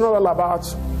kingdom is not all about.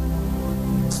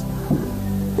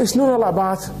 It's not all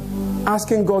about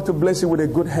asking God to bless you with a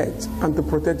good head and to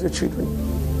protect your children.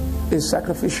 It's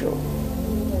sacrificial.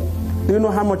 Do you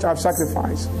know how much I've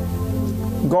sacrificed?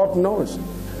 God knows.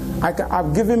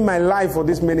 I've given my life for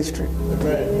this ministry.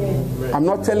 Amen. I'm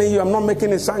not telling you, I'm not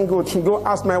making it sound good. Go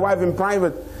ask my wife in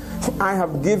private.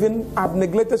 I've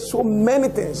neglected so many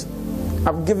things.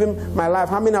 I've given my life.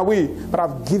 How many are we? But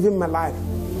I've given my life.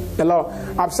 Hello.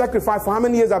 I've sacrificed for how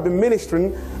many years I've been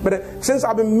ministering. But since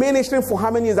I've been ministering for how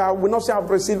many years, I will not say I've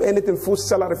received anything full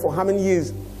salary for how many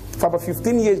years? For about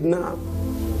 15 years now.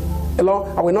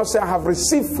 Hello. I will not say I have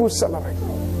received full salary.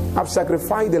 I've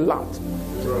sacrificed a lot.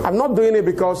 I'm not doing it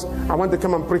because I want to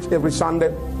come and preach every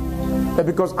Sunday, but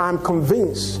because I'm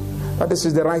convinced that this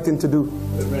is the right thing to do.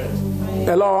 Amen.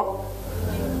 Hello?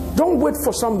 Don't wait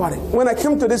for somebody. When I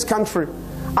came to this country,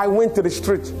 I went to the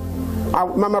street.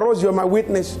 Mama Rose, you're my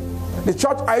witness. The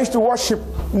church I used to worship,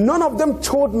 none of them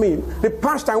told me. The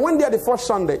pastor, I went there the first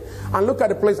Sunday and looked at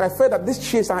the place. I felt that these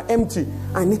chairs are empty.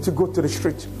 I need to go to the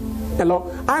street.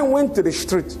 Hello? I went to the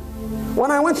street. When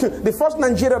I went to the first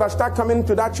Nigeria that started coming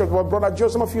to that church was Brother Joe.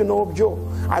 Some of you know of Joe.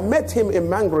 I met him in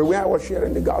Mangere where I was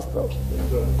sharing the gospel.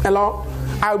 Hello?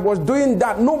 I was doing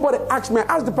that. Nobody asked me.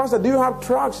 I asked the pastor, do you have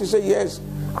trucks? He said, yes.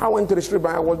 I went to the street,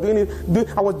 but I was doing it.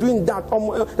 I was doing that.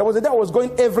 There was a day I was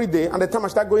going every day. And the time I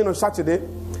started going on Saturday,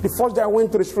 the first day I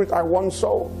went to the street, I won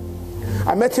soul.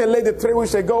 I met a lady 3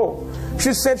 weeks ago.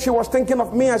 She said she was thinking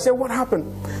of me. I said, what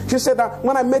happened? She said that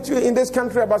when I met you in this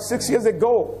country about 6 years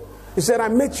ago, he said, I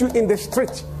met you in the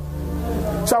street.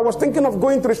 So I was thinking of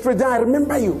going to the street. Then I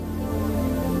remember you.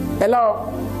 Hello.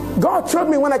 God told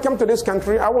me when I came to this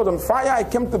country, I was on fire. I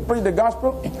came to preach the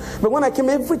gospel. But when I came,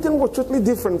 everything was totally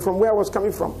different from where I was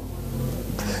coming from.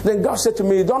 Then God said to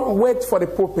me, don't wait for the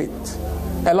pulpit.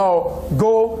 Hello.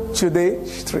 Go to the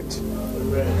street.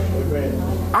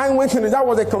 Amen. I went in. That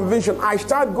was a conviction. I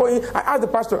started going. I asked the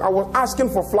pastor. I was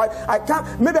asking for flyers.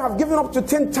 Maybe I've given up to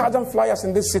 10,000 flyers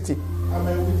in this city. I'm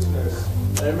a witness.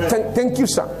 Amen. Thank you,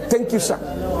 sir. Thank you, sir.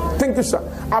 Thank you, sir.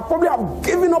 I probably have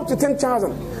given up to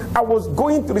 10,000. I was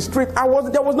going to the street. There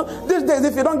was no. These days,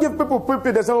 if you don't give people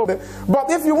pulpit, there's no. But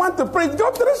if you want to preach, go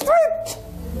to the street.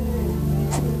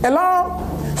 Hello.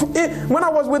 When I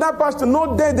was with that pastor,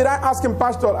 no day did I ask him,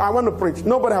 Pastor, I want to preach.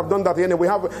 Nobody have done that here. We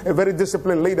have a very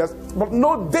disciplined leaders, but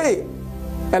no day.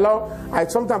 Hello. I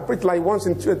sometimes preach like once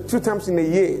in two times in a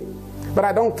year. But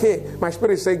I don't care. My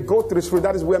spirit says, go to the street.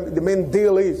 That is where the main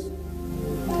deal is.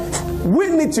 We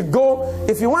need to go.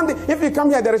 If you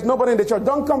come here, there is nobody in the church.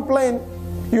 Don't complain.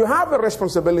 You have a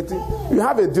responsibility. You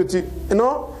have a duty. You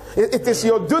know, it is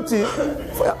your duty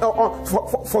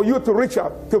for you to reach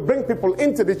out, to bring people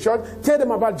into the church, tell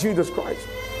them about Jesus Christ.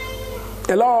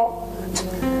 Hello.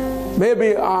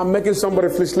 Maybe I'm making somebody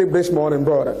sleep this morning,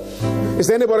 brother. Is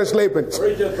anybody sleeping?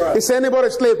 Is anybody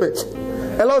sleeping?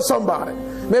 Hello, somebody.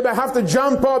 Maybe I have to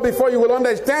jump up before you will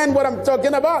understand what I'm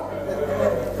talking about.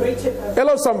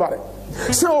 Hello, somebody.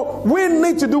 So we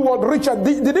need to do what Richard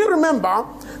did. Did you remember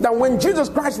that when Jesus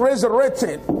Christ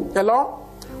resurrected, hello?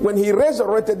 When he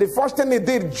resurrected, the first thing he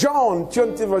did, John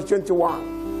 20 verse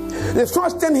 21. The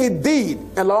first thing he did,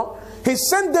 hello? He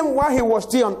sent them while he was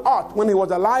still on earth, when he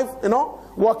was alive, you know,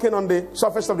 walking on the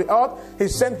surface of the earth. He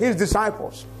sent his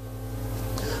disciples.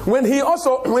 When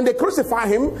they crucified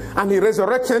him and he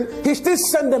resurrected, he still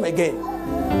sent them again.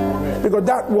 Because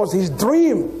that was his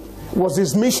dream, was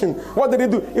his mission. What did he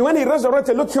do? When he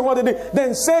resurrected, look at what he did.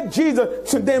 Then said Jesus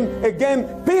to them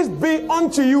again, peace be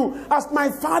unto you. As my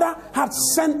Father hath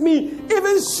sent me,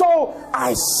 even so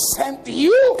I sent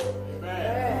you.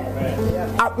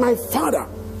 As my Father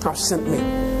hath sent me.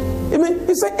 I mean,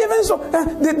 he said, even so,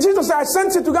 Jesus said, I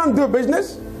sent you to go and do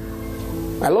business.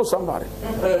 Hello, somebody.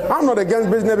 I'm not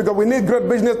against business because we need great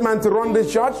businessmen to run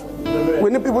this church. We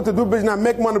need people to do business and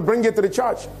make money, bring it to the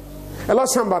church. Hello,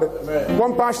 somebody.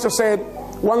 One pastor said,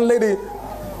 one lady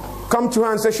come to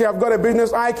her and say she have got a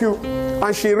business IQ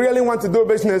and she really wants to do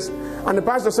business. And the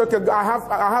pastor said, okay, I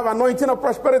have anointing of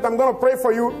prosperity. I'm going to pray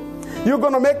for you. You're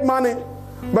going to make money.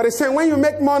 But he said, when you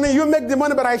make money, you make the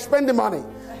money, but I spend the money.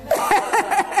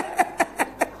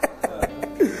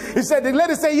 He said, the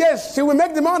lady said, yes, she will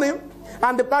make the money.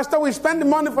 And the pastor will spend the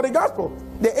money for the gospel.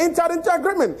 They entered into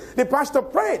agreement. The pastor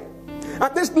prayed.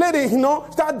 And this lady,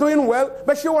 started doing well.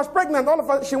 But she was pregnant. All of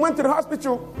her, she went to the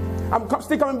hospital. I'm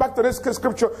still coming back to this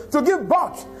scripture. To give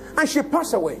birth. And she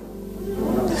passed away.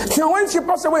 So when she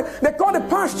passed away, they called the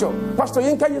pastor, Pastor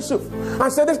Yinka Yusuf,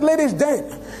 and said, this lady is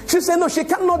dead. She said, no, she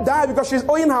cannot die because she's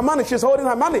owing her money. She's holding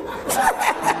her money.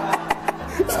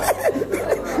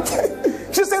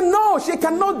 She said, no, she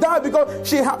cannot die because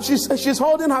she's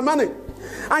holding her money.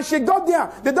 And she got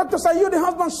there. The doctor said, you, the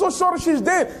husband, so sorry she's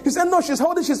dead. He said, no, she's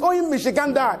owing me. She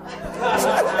can't die.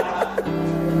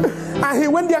 And he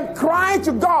went there and cried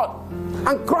to God.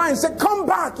 And crying, said, come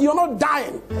back, you're not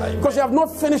dying. Because you have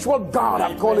not finished what God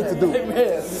has called you to do.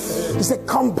 Amen. He said,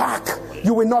 come back,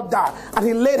 you will not die. And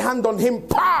he laid hand on him,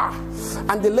 pa!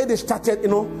 And the lady started,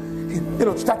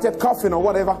 started coughing or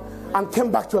whatever, and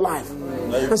came back to life.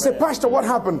 And said, Pastor, what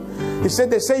happened? He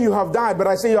said, they say you have died, but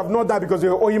I say you have not died because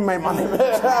you're owing my money.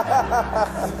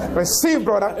 Receive,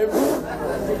 brother.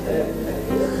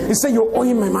 He said, you're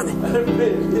owing my money.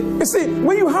 You see,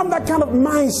 when you have that kind of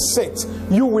mindset,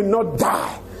 you will not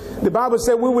die. The Bible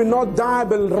says we will not die,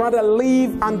 but rather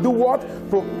live and do what?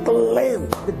 Proclaim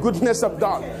the goodness of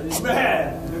God.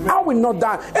 I will not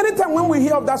die. Anytime when we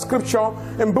hear of that scripture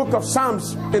in book of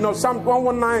Psalms, Psalm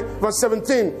 119 verse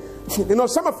 17,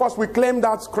 some of us, we claim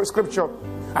that scripture.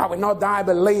 I will not die,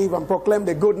 but live and proclaim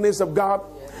the goodness of God.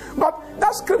 But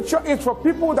that scripture is for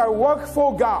people that work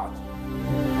for God.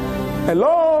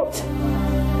 Hello?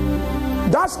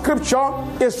 That scripture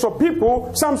is for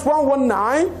people. Psalms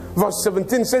 119 verse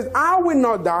 17 says, I will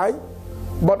not die,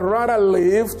 but rather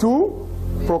live to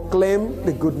proclaim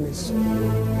the goodness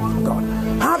of God.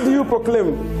 How do you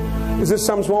proclaim? Is it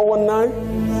Psalms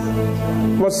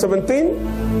 119 verse 17?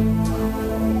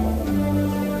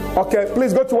 Okay,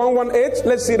 please go to 118.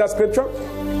 Let's see that scripture.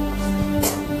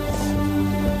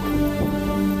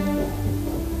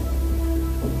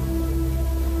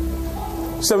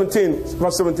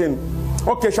 Verse 17.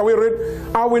 Okay, shall we read?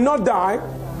 I will not die,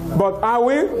 but I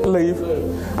will live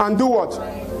and do what?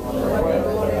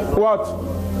 What?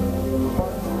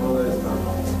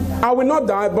 I will not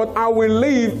die, but I will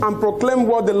live and proclaim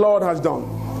what the Lord has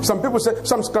done. Some people say,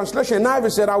 some translation,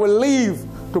 NIV said, I will live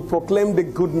to proclaim the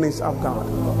goodness of God.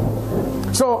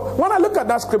 So when I look at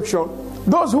that scripture,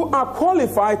 those who are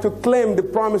qualified to claim the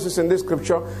promises in this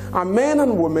scripture are men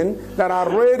and women that are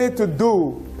ready to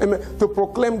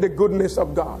proclaim the goodness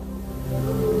of God.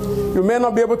 You may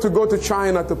not be able to go to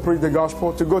China to preach the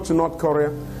gospel, to go to North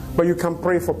Korea, but you can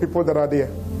pray for people that are there.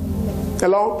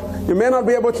 Hello? You may not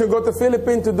be able to go to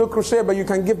Philippines to do crusade, but you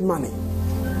can give money.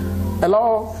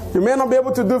 Hello? You may not be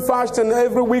able to do fasting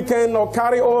every weekend or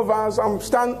carry overs and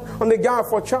stand on the gap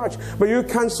for church, but you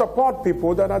can support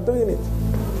people that are doing it.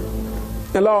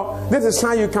 Hello? This is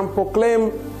how you can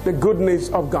proclaim the goodness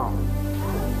of God.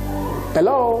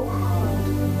 Hello?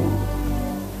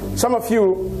 Some of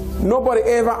you, nobody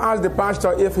ever asked the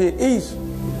pastor if he is.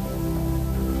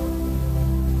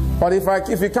 But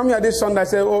if you come here this Sunday, I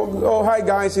say, oh hi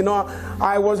guys,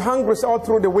 I was hungry all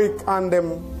through the week, and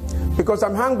because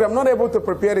I'm hungry, I'm not able to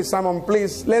prepare the sermon.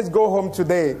 Please, let's go home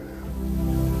today.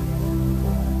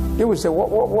 You will say,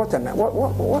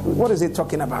 what is he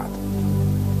talking about?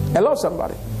 Hello,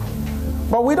 somebody.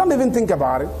 But we don't even think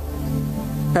about it.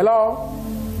 Hello?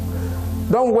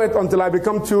 Don't wait until I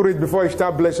become too rich before you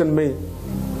start blessing me.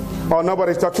 Oh,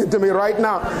 nobody's talking to me right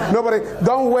now.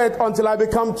 Don't wait until I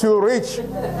become too rich.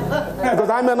 Because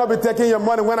I may not be taking your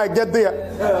money when I get there.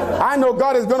 I know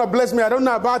God is going to bless me. I don't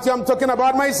know about you. I'm talking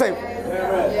about myself.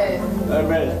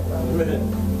 Amen.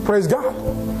 Amen. Praise God.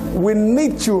 We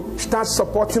need to start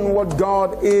supporting what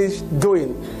God is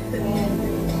doing.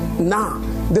 Now,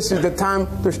 this is the time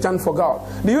to stand for God.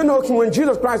 Do you know when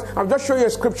Jesus Christ, I'll just show you a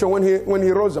scripture when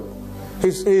he rose up.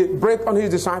 He breathed on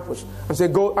his disciples and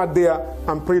said, go out there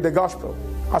and preach the gospel.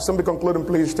 As somebody concluding,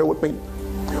 please stay with me.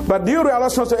 But do you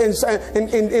realize also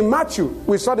in Matthew,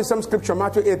 we saw the same scripture,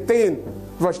 Matthew 18,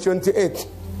 verse 28.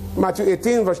 Matthew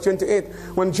 18, verse 28.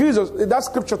 When Jesus, that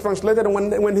scripture translated,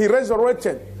 when he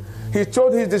resurrected, he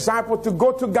told his disciples to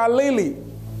go to Galilee.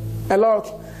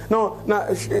 Hello? No,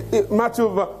 Matthew,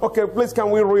 okay, please can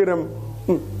we read them?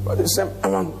 I'm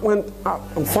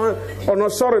fine. Oh no,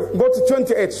 sorry. Go to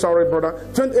 28. Sorry, brother.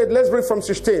 28. Let's read from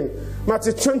 16.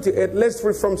 Matthew 28. Let's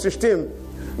read from 16.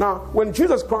 Now, when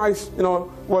Jesus Christ,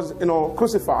 was,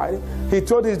 crucified, he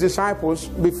told his disciples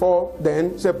before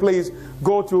then, said, please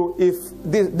go to, if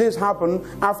this happened,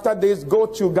 after this, go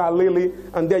to Galilee,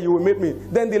 and there you will meet me.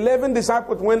 Then the 11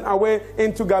 disciples went away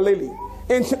into Galilee,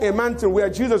 into a mountain where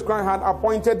Jesus Christ had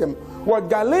appointed them. What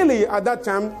Galilee at that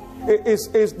time is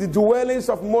the dwellings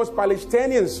of most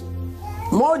Palestinians.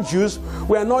 Most Jews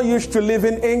were not used to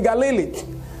living in Galilee.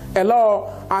 Hello,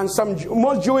 and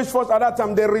most Jewish folks at that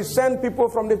time, they resent people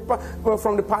from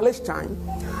the Palestine.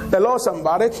 Hello,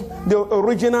 somebody, the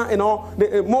original,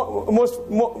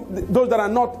 those that are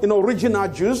not, original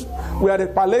Jews were the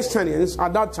Palestinians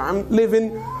at that time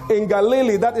living in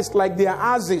Galilee. That is like their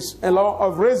oasis,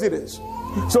 of residence.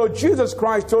 So Jesus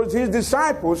Christ told his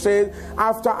disciples, said,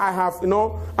 after I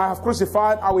have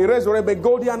crucified, I will resurrect, but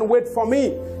go there and wait for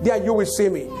me. There you will see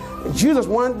me. Jesus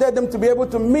wanted them to be able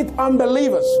to meet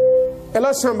unbelievers.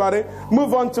 Hello, somebody.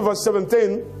 Move on to verse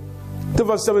 17. To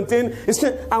verse 17. It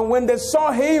said, and when they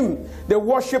saw him, they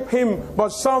worshipped him, but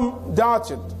some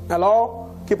doubted.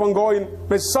 Hello? Keep on going.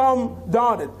 But some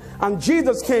doubted. And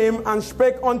Jesus came and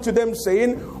spake unto them,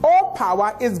 saying, all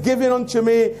power is given unto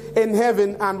me in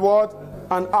heaven and what?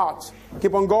 And earth.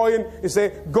 Keep on going. He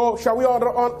said, go. Shall we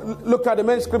look at the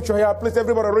main scripture here? Please,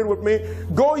 everybody read with me.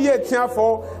 Go ye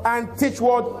therefore and teach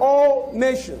what? All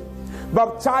nations,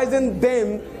 baptizing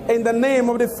them in the name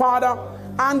of the Father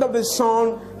and of the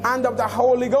Son and of the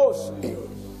Holy Ghost.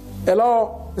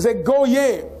 Hello? He said, go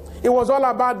ye. It was all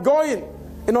about going.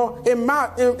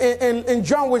 In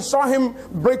John we saw him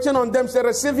preaching on them, say,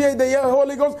 receive ye the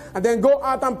Holy Ghost, and then go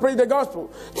out and preach the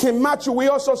gospel. In Matthew we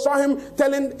also saw him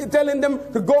telling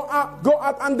them to go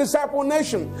out and disciple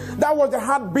nation. That was the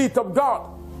heartbeat of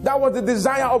God. That was the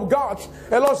desire of God.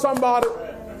 Hello, somebody.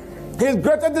 His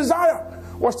greatest desire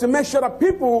was to make sure that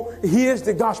people hear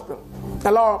the gospel.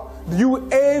 Hello. Do you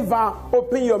ever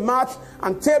open your mouth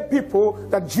and tell people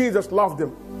that Jesus loved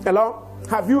them? Hello.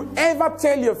 Have you ever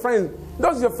tell your friends,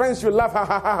 those are your friends you laugh ha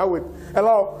ha ha with?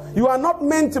 Hello? You are not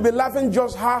meant to be laughing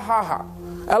just ha ha ha.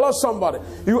 Hello, somebody.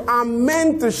 You are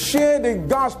meant to share the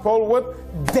gospel with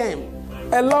them.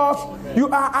 Hello? You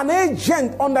are an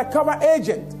agent, undercover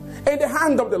agent in the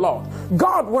hand of the Lord.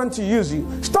 God wants to use you.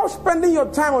 Stop spending your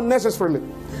time unnecessarily.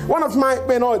 One of my,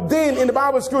 dean in the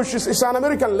Bible school, she's an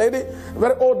American lady,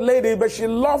 very old lady, but she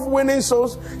loved winning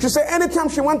souls. She said anytime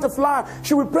she went to fly,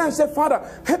 she would pray and say, Father,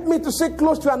 help me to sit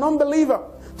close to an unbeliever,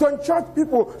 to encourage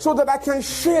people so that I can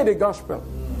share the gospel.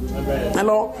 Amen.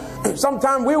 Hello?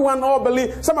 Sometimes we want all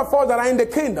believe. Some of us that are in the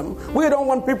kingdom, we don't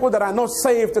want people that are not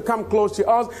saved to come close to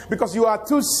us because you are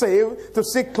too saved to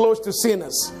sit close to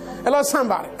sinners. Hello,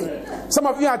 somebody. Some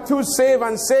of you are too saved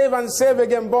and save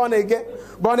again, born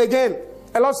again.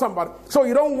 Hello, somebody. So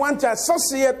you don't want to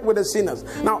associate with the sinners.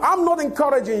 Now, I'm not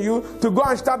encouraging you to go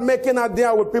and start making out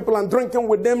there with people and drinking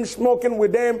with them, smoking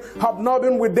with them,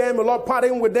 hobnobbing with them,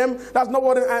 partying with them. That's not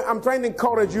what I'm trying to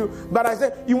encourage you. But I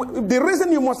say, the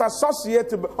reason you must associate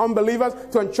to unbelievers,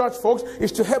 to church folks,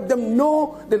 is to help them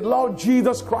know the Lord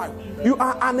Jesus Christ. You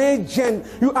are an agent.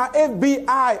 You are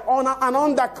FBI on an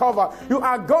undercover. You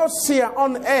are God's seer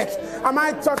on earth. Am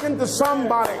I talking to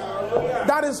somebody?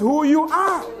 That is who you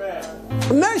are.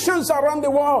 Nations around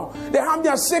the world, they have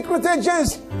their secret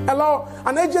agents. Hello,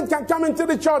 an agent can come into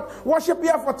the church, worship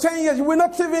here for 10 years. You will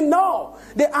not even know.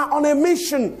 They are on a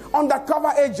mission,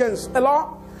 undercover agents.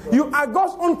 Hello, you are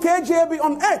God's own KGB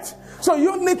on earth. So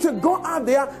you need to go out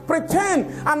there,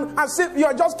 pretend, and as if you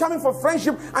are just coming for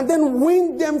friendship, and then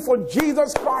win them for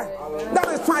Jesus Christ. That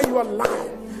is why you are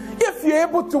alive. If you're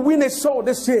able to win a soul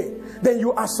this year, then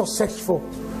you are successful.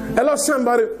 Hello,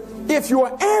 somebody. If you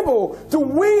are able to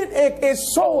win a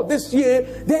soul this year,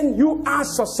 then you are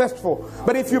successful.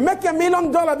 But if you make $1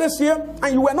 million this year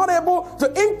and you were not able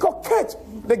to inculcate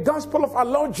the gospel of our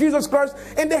Lord Jesus Christ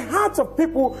in the hearts of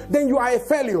people, then you are a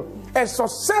failure. A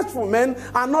successful men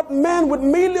are not men with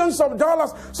millions of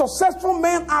dollars. Successful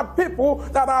men are people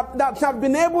that have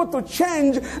been able to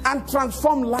change and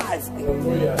transform life.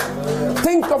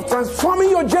 Think of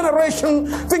transforming your generation.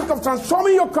 Think of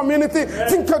transforming your community.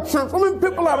 Think of transforming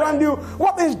people around you.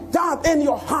 What is that in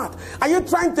your heart? Are you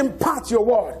trying to impart your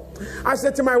word? I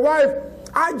said to my wife,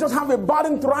 I just have a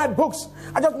burden to write books.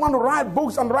 I just want to write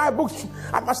books and write books.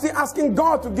 I'm still asking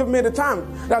God to give me the time.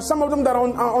 There are some of them that are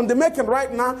on the making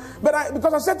right now. But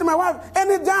because I said to my wife,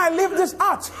 any day I leave this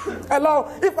earth,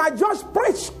 hello, if I just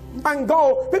preach and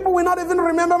go, people will not even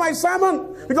remember my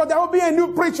sermon, because there will be a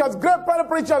new preachers, great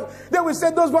preachers. They will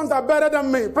say those ones are better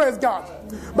than me. Praise God.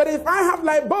 But if I have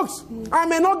like books, I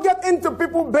may not get into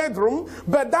people's bedroom,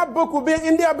 but that book will be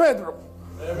in their bedroom.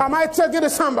 Am I talking to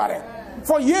somebody?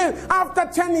 for years. After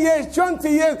 10 years, 20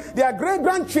 years, their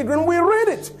great-grandchildren will read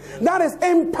it. That is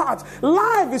impact.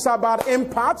 Life is about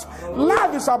impact.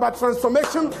 Life is about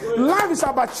transformation. Life is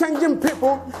about changing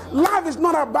people. Life is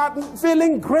not about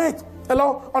feeling great,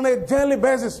 on a daily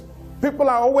basis. People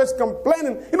are always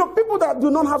complaining. People that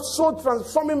do not have soul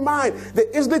transforming mind, they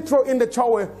easily throw in the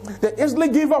towel. They easily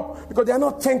give up because they are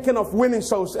not thinking of winning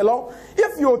souls.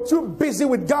 If you're too busy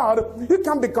with God, you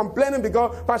can't be complaining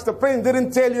because Pastor Prince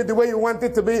didn't tell you the way you want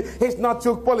it to be. He's not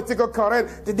too political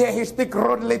correct. Today he speak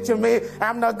rudely to me.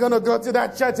 I'm not going to go to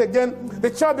that church again.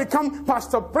 The church become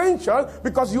Pastor Prince church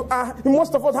because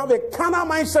most of us have a carnal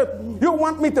mindset. You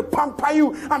want me to pamper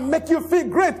you and make you feel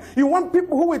great. You want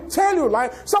people who will tell you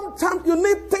sometimes you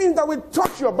need things that will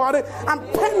touch your body and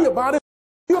pain your body.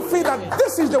 You feel that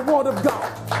this is the word of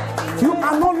God. You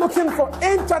are not looking for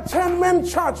entertainment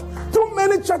church. Too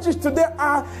many churches today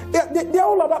they're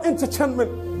all about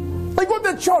entertainment. They go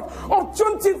to church of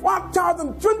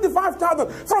 25,000,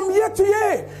 25,000 from year to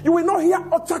year. You will not hear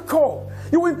altar call.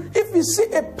 If you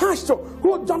see a pastor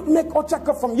who don't make altar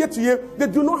call from year to year, they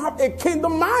do not have a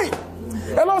kingdom mind.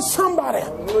 Hello, somebody.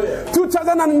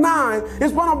 2009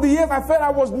 is one of the years I felt I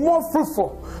was more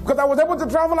fruitful because I was able to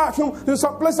travel out to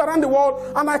some place around the world,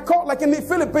 and I caught, like in the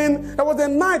Philippines, there was a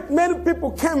night many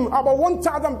people came, about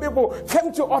 1,000 people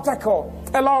came to altar call.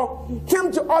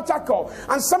 Came to altar call,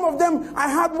 and some of them I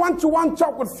had one-to-one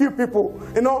talk with few people,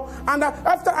 and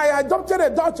after I adopted a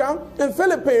daughter in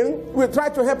Philippines, we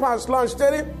tried to help her slow and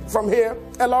steady from here.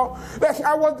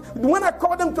 When I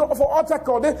called them for altar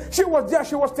call, she was there.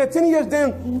 She was 13 years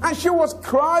then, and she was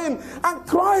crying and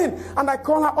crying. And I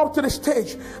called her up to the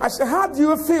stage. I said, "How do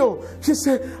you feel?" She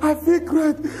said, "I feel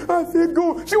great. I feel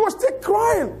good." She was still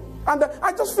crying, and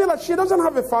I just feel like she doesn't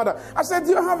have a father. I said,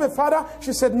 "Do you have a father?"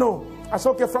 She said, "No." I said,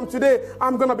 "Okay, from today,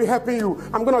 I'm going to be helping you.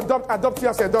 I'm going to adopt you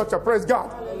as a daughter." Praise God.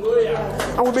 Hallelujah.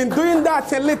 And we've been doing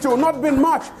that a little, not been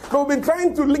much, but we've been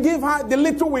trying to give her the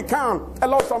little we can.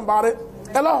 Hello, somebody.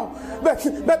 Hello.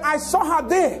 But I saw her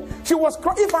there. She was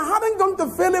crying. If I hadn't gone to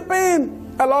Philippines,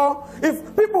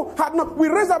 if people had not, we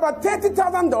raised about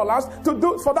 $30,000 to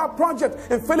do for that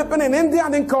project in Philippines, in India,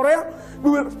 and in Korea.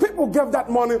 People gave that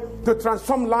money to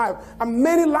transform life, and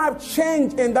many lives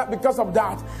changed in that because of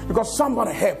that, because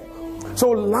somebody helped.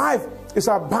 So life is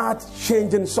about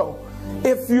changing soul.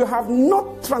 If you have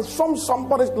not transformed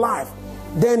somebody's life,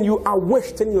 then you are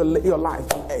wasting your life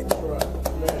on earth.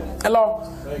 Hello.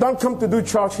 Don't come to do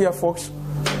church here, folks.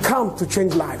 Come to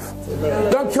change life.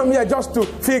 Don't come here just to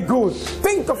feel good.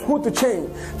 Think of who to change.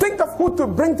 Think of who to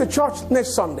bring to church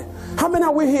next Sunday. How many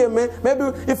are we here, man? Maybe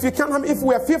if you can, if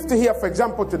we are 50 here, for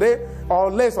example, today, or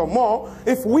less or more,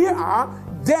 if we are,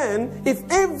 then if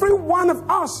every one of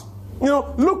us,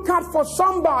 look out for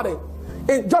somebody.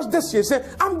 And just this year, say,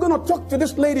 "I'm going to talk to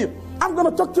this lady. I'm going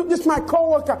to talk to this my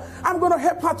co-worker. I'm going to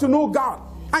help her to know God."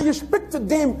 And you speak to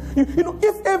them.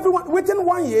 If everyone, within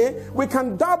 1 year, we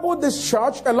can double this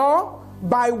church,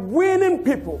 by winning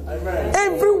people. Amen.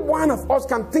 Every one of us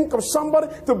can think of somebody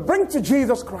to bring to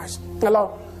Jesus Christ.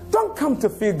 Don't come to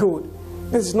feel good.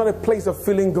 This is not a place of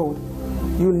feeling good.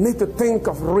 You need to think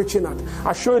of reaching out.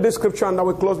 I'll show you this scripture and I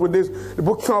will close with this. The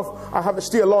book of, I have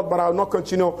still a lot, but I will not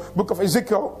continue. Book of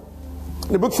Ezekiel.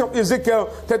 The book of Ezekiel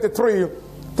 33.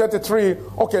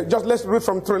 Okay, just let's read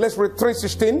from 3. Let's read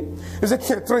 3:16.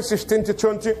 Ezekiel 3:16 to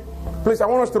 20. Please, I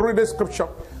want us to read this scripture.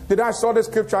 I saw this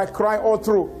scripture, I cried all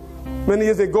through. Many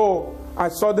years ago, I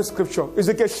saw this scripture.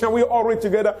 Ezekiel, shall we all read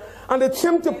together? And it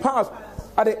came to pass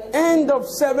at the end of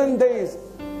 7 days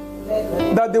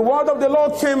that the word of the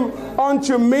Lord came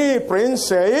unto me, Prince,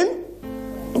 saying,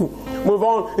 move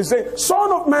on. He said,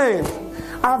 "Son of man,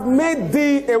 I've made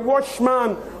thee a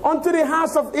watchman unto the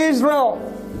house of Israel."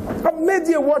 I've made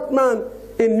you a watchman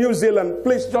in New Zealand.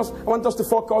 Please, I want us to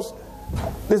focus.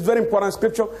 This is very important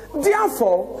scripture.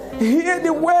 "Therefore, hear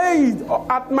the word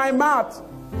at my mouth.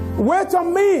 Wait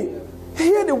on me.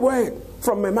 Hear the word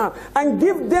from my mouth. And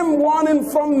give them warning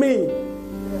from me."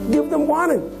 Give them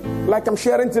warning. Like I'm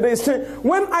sharing today.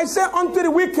 "When I say unto the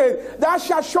wicked, thou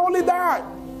shalt surely die.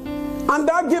 And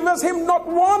thou givest him not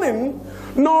warning,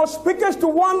 nor speakest to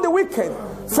warn the wicked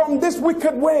from this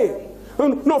wicked way."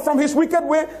 No, from his wicked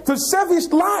way to save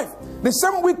his life. "The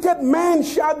same wicked man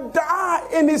shall die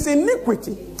in his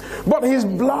iniquity, but his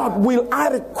blood will I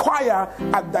require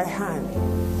at thy hand."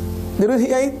 Did you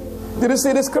hear it? Did you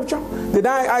see the scripture?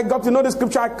 I got to know the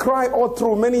scripture. I cried all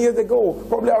through many years ago,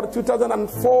 probably out of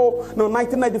 2004,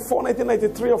 1994,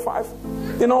 1993 or 5.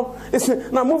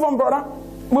 Now move on, brother.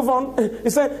 Move on. He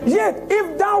said, "Yet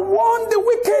if thou warn the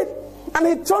wicked, and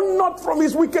he turn not from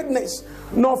his wickedness,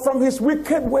 nor from his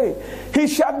wicked way. He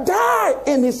shall die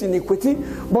in his iniquity,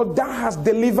 but thou hast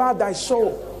delivered thy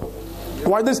soul.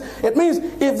 Why this? It means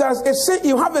if there's a sin,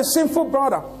 you have a sinful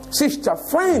brother, sister,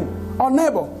 friend, or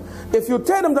neighbor. If you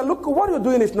tell them that, look, what you're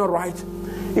doing is not right.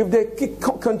 If they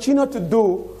continue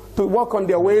to work on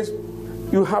their ways,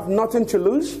 you have nothing to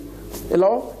lose. You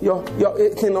know,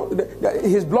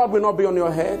 his blood will not be on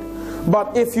your head.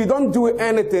 But if you don't do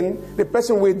anything, the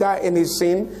person will die in his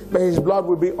sin, but his blood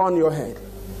will be on your head.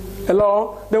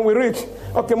 Hello? Then we read.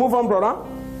 Okay, move on, brother.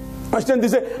 They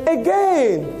say,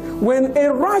 again, when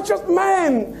a righteous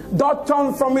man doth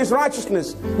turn from his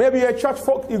righteousness, maybe a church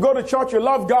folk, you go to church, you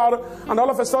love God, and all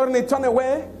of a sudden they turn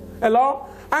away, hello,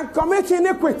 and commit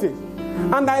iniquity,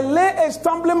 and I lay a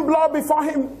stumbling block before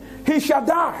him, he shall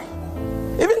die.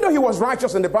 Even though he was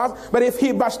righteous in the past, but if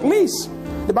he backslid,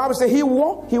 the Bible says he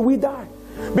will die.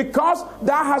 Because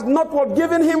thou hast not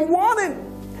given him warning,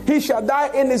 he shall die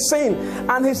in his sin,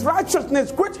 and his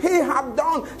righteousness which he hath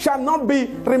done shall not be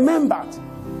remembered.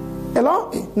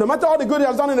 Hello? No matter all the good he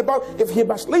has done in the past, if he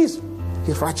backslides,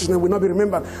 his righteousness will not be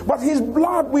remembered. But his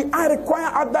blood will I require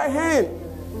at thy hand.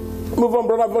 Move on,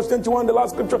 brother. Verse 21, the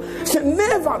last scripture. Say,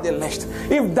 nevertheless,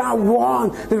 if thou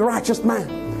warn the righteous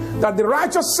man, that the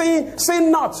righteous sin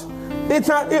not.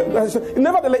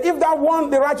 Nevertheless, if thou warn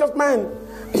the righteous man,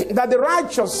 that the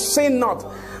righteous sin not,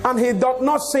 and he doth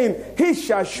not sin, he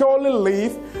shall surely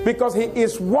live, because he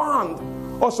is warned.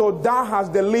 Also, thou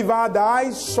hast delivered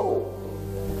thy soul.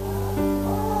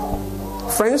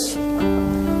 Friends,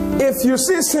 if you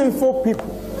see sinful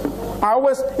people,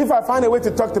 if I find a way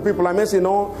to talk to people, I may say,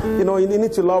 you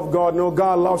need to love God. No,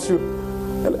 God loves you.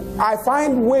 I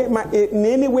find in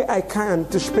any way I can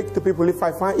to speak to people. If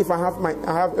I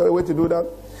have a way to do that,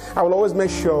 I will always make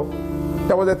sure.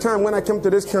 There was a time when I came to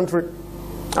this country,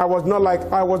 I was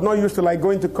not used to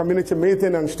going to community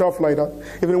meeting and stuff like that,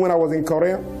 even when I was in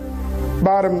Korea.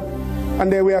 But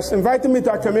and they were inviting me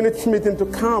to a community meeting to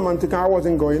come, and I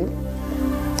wasn't going.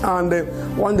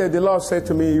 And one day the Lord said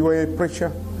to me, you are a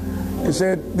preacher. He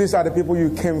said, these are the people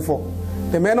you came for.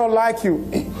 They may not like you.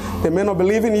 They may not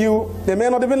believe in you. They may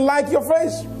not even like your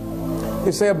face.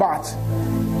 He said, but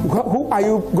who are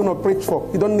you going to preach for?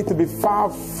 You don't need to be far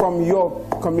from your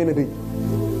community.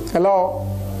 Hello?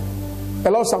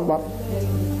 Hello, somebody?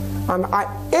 And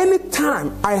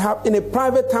anytime I have in a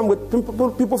private time with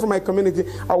people from my community,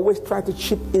 I always try to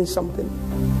chip in something.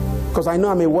 Because I know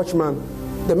I'm a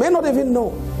watchman. They may not even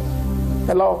know.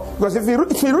 Hello? Because if you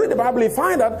read the Bible, you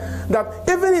find out that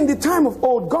even in the time of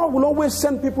old, God will always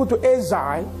send people to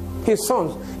exile his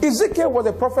sons. Ezekiel was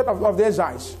a prophet of the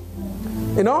exiles.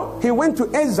 You know, he went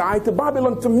to exile to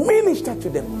Babylon to minister to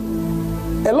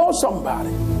them. Hello,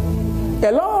 somebody.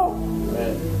 Hello?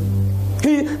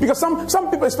 Amen. Because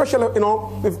some people, especially,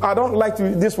 if I don't like to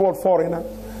use this word foreigner,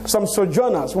 some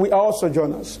sojourners, we are all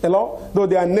sojourners. Hello? Though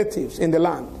they are natives in the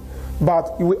land.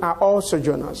 But we are all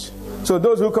sojourners. So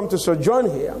those who come to sojourn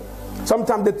here,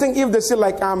 sometimes they think if they say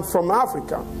like I'm from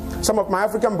Africa, some of my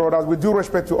African brothers, with due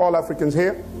respect to all Africans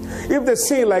here, if they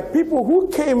say like people who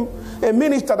came, a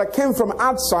minister that came from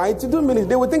outside to do ministry,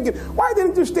 they were thinking, why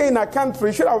didn't you stay in our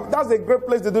country? That's a great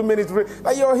place to do ministry.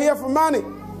 Like you're here for money.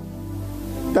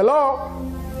 Hello?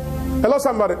 Hello,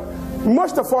 somebody.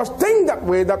 Most of us think that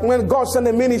way, that when God sends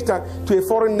a minister to a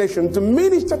foreign nation to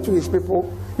minister to his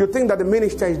people, you think that the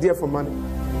minister is there for money.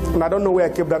 And I don't know where I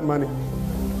keep that money.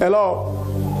 Hello?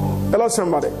 Hello,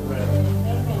 somebody.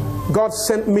 God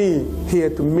sent me here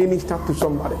to minister to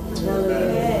somebody.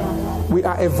 We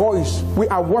are a voice. We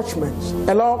are watchmen.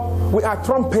 Hello? We are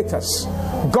trumpeters.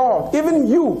 God, even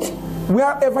you,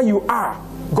 wherever you are,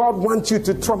 God wants you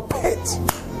to trumpet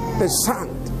the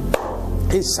sound.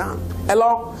 His sound.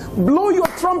 Hello? Blow your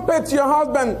trumpet to your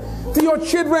husband, to your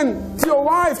children, to your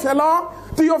wife. Hello?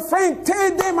 To your friend.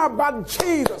 Tell them about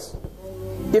Jesus.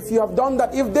 If you have done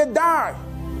that, if they die,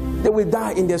 they will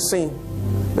die in their sin.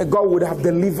 But God would have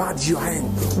delivered your hand,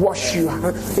 washed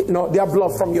their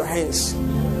blood from your hands.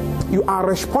 You are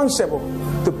responsible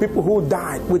to people who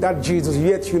died without Jesus,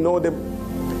 yet you know them.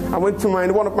 I went to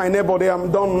one of my neighbors there. I'm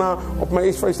done now.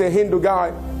 He's a Hindu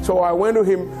guy. So I went to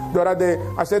him the other day.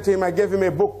 I said to him, I gave him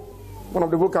a book, one of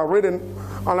the books I've written.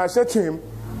 And I said to him,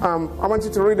 I want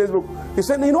you to read this book. He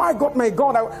said, I got my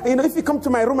God. If you come to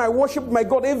my room, I worship my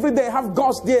God every day. I have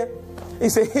gods there.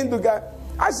 He's a Hindu guy.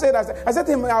 I said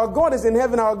to him, our God is in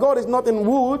heaven. Our God is not in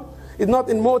wood. It's not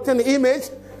in molten image.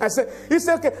 He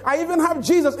said, okay, I even have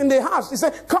Jesus in the house. He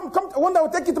said, come. One day I will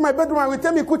take you to my bedroom and will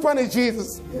tell me which one is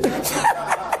Jesus.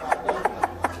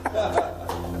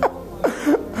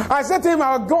 I said to him,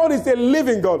 our God is a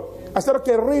living God. I said,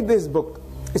 okay, read this book.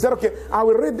 He said, okay, I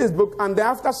will read this book, and then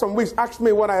after some weeks, ask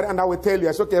me what I read, and I will tell you.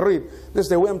 I said, okay, read. This is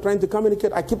the way I'm trying to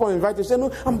communicate. I keep on inviting you. Say,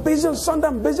 no, I'm busy on Sunday,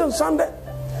 I'm busy on Sunday.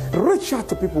 Reach out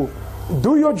to people.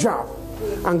 Do your job,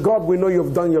 and God will know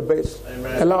you've done your best.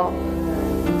 Amen. Hello?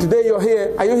 Today you're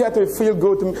here. Are you here to feel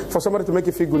good, for somebody to make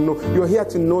you feel good? No. You're here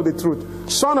to know the truth.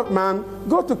 Son of man,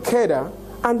 go to Kedar,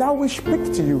 and I will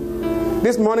speak to you.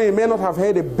 This morning you may not have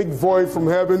heard a big voice from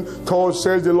heaven. Thus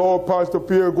says the Lord, Pastor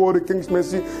Pierre, go to King's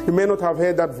Mercy. You may not have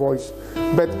heard that voice.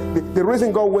 But the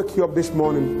reason God woke you up this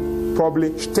morning,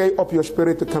 probably stay up your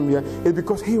spirit to come here, is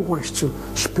because He wants to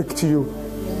speak to you.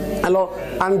 Hello?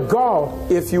 And God,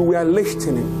 if you were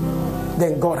listening,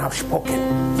 then God has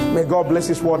spoken. May God bless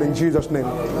His word in Jesus' name.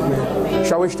 Amen.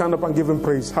 Shall we stand up and give Him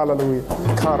praise? Hallelujah.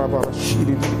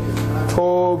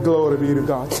 Oh, glory be to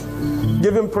God.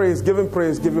 Give Him praise, give Him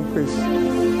praise, give Him praise.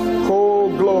 Oh,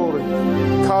 glory.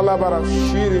 Kalabara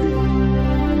shiridi.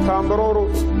 Kambroro.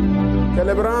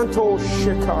 Kelebranto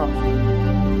sheka.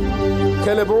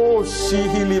 Kelebro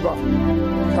sihiliba.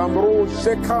 Kambro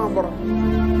sekambra.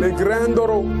 Le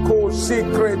grandoro ko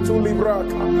secretu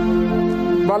libraka.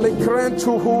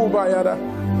 Balikrentu hubayada.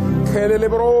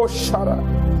 Kelebro shara.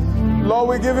 Lord,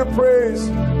 we give you praise.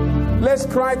 Let's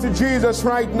cry to Jesus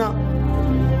right now.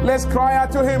 Let's cry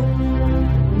out to Him.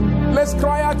 Let's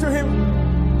cry out to Him.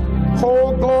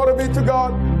 Oh, glory be to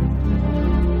God.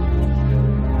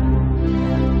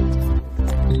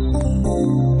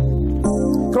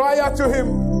 Cry out to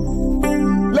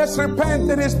Him. Let's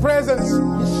repent in His presence.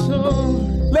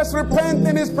 Let's repent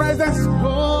in His presence.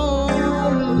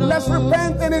 Let's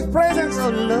repent in His presence.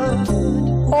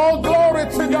 All glory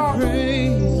to God.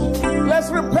 Let's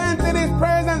repent in His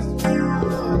presence.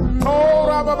 Oh,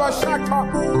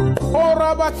 Rababashaka. Oh,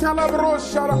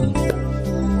 Rabakalabrosha.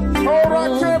 Oh,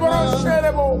 Rakebra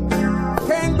Shelebo.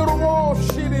 Kendrumo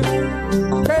Shidi.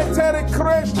 Peter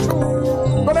Crestu.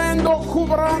 Brendo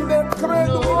Kubrande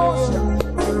Credrosha.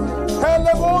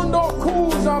 Helebondo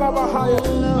Kuzarabahaya.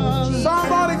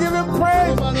 Somebody give Him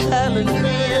praise.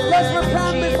 Let's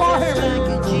repent before Him.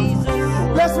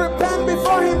 Let's repent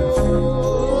before Him.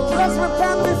 Let's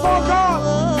repent before God.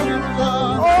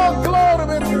 Oh, glory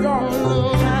be to God.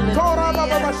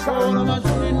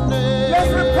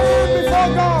 Let's repent before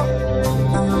God.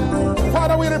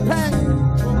 Father, we repent.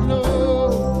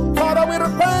 Father, we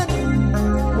repent.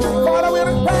 Father, we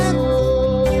repent.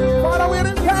 Father, we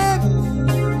repent.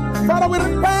 Father, we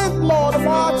repent, Lord, of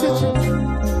our attitude.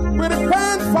 We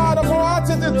repent, Father, for our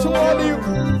attitude toward you.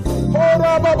 Oh,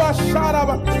 Rababa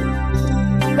Sharaba.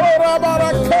 Oh, Rabara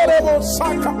Kerebo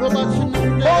Saka. Oh,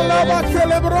 Rabba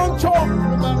Kelebroncho.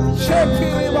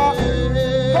 Shekiriba.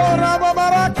 Oh,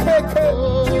 Rababara Keke.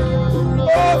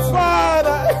 Oh,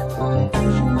 Father.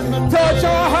 Touch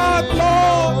our heart,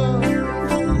 Lord.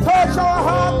 Touch our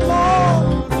heart, Lord.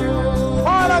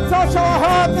 Father, touch our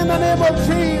heart in the name of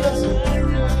Jesus.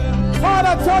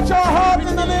 Father, touch our heart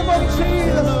in the name of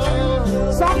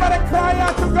Jesus. Somebody cry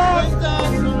out to God.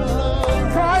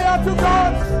 Cry out to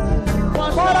God.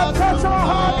 Father, touch our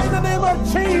heart in the name of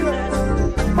Jesus.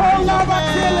 Oh, Lava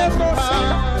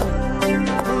Kilebosaka.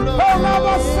 Oh,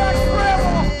 Lava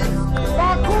Sakrebo.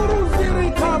 Bakuru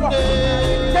Zirikaba.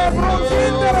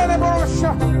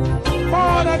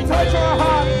 Father, touch our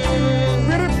heart.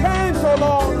 We repent, O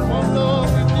Lord.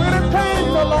 We repent,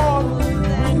 O Lord.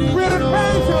 We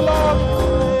repent, O Lord.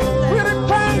 We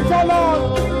repent, O Lord.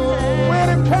 We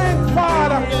repent,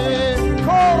 Father.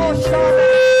 Koro Shaba.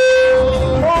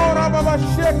 Kora Baba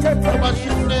Shekete.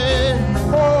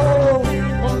 Oh,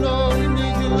 Lord, we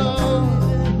need you, Lord.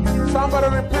 Somebody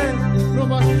repent.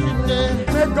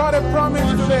 Make God a promise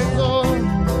today.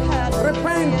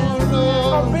 Repent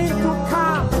of being too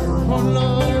calm,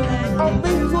 of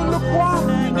being too lukewarm.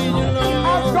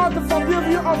 Ask God to forgive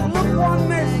you of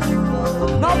lukewarmness,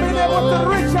 not being able to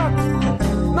reach out,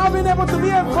 not being able to be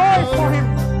a voice for Him.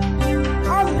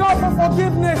 Ask God for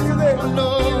forgiveness today.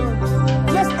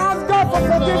 Let's ask God for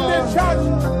forgiveness, church.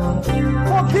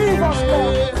 Forgive us,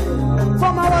 Lord,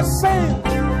 from our sin,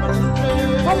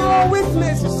 from our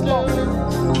weaknesses, Lord.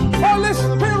 Holy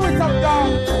Spirit of God,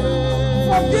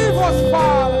 forgive us,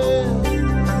 Father.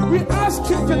 We ask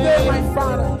you today, my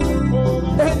Father,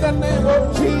 in the name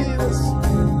of Jesus.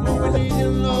 We need you,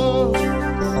 Lord.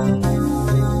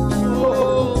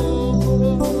 Oh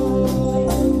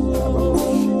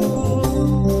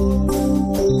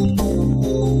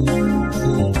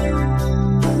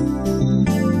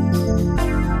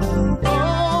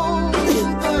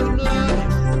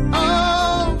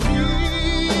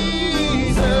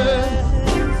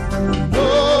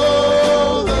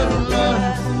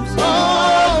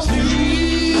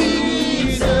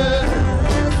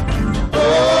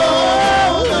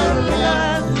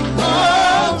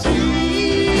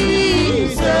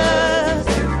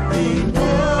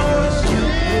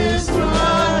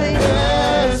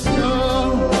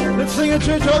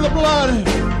sing it, church, oh, the blood.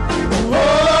 Oh,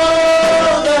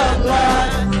 the blood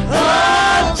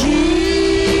of Jesus.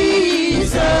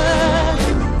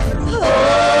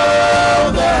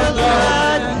 Oh, the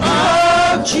blood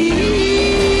of Jesus.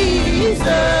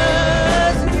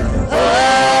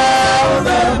 Oh,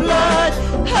 the blood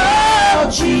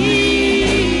of Jesus.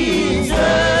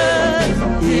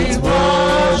 It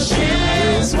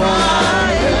washes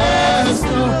white as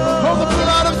snow. Oh, the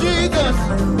blood of Jesus.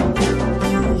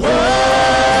 Oh,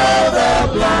 the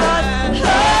blood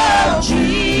of Jesus.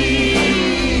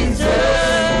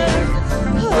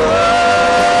 Oh,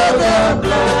 the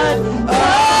blood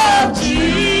of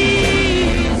Jesus.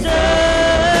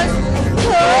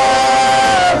 Oh,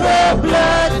 the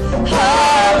blood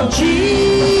of Jesus.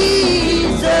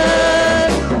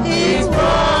 It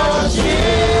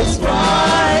washes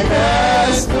white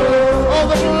as snow. Oh,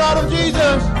 the blood of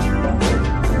Jesus.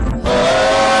 Oh,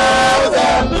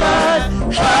 the blood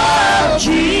of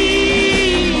Jesus.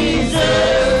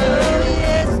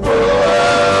 Oh,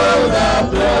 the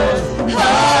blood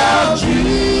of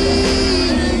Jesus.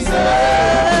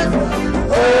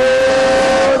 Oh,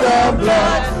 the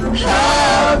blood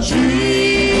of Jesus.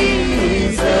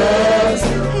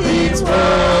 It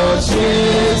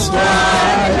washes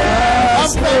white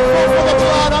as snow. I'm thankful for the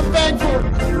blood. I'm thankful.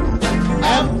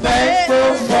 I'm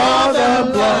thankful for the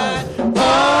blood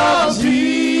of Jesus.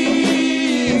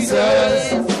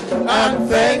 I'm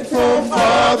thankful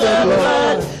for the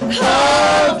blood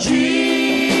of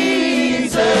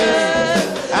Jesus.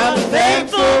 I'm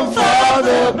thankful for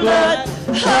the blood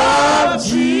of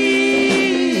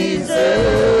Jesus.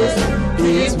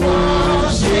 It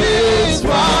washes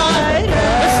white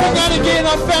Let's sing that as again.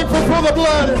 I'm thankful for the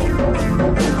blood.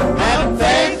 I'm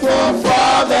thankful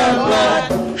for the blood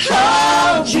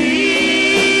of Jesus.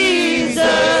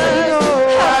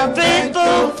 I'm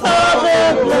thankful for the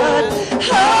blood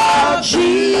of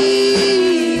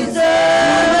Jesus.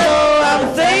 I'm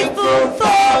thankful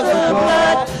for the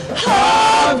blood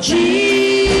of Jesus.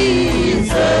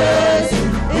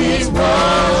 It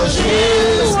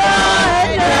washes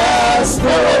white as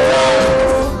snow.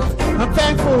 I'm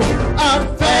thankful. I'm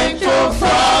thankful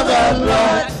for the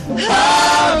blood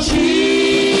of Jesus.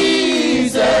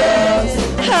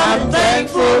 I'm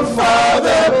thankful for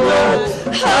the blood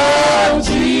of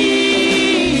Jesus.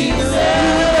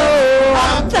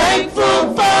 I'm thankful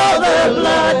for the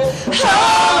blood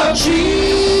of Jesus.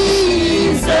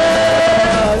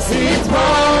 It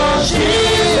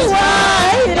washes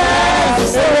white as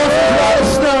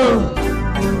snow.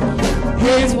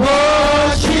 It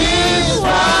washes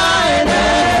white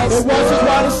as It washes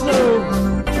white as snow.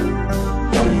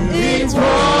 It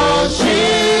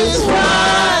washes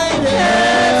white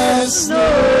as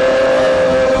snow.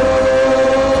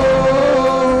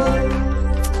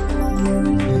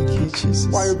 Thank you, Jesus.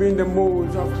 While you're in the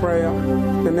mood of prayer,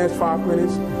 the next 5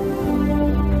 minutes,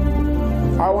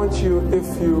 I want you,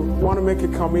 if you want to make a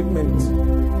commitment,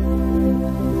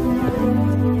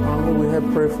 we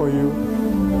have pray for you.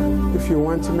 If you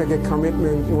want to make a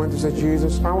commitment, you want to say,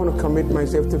 Jesus, I want to commit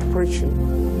myself to preaching,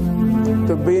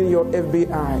 to being your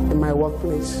FBI in my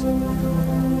workplace,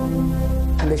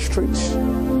 in the streets,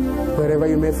 wherever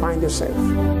you may find yourself.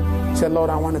 Say, Lord,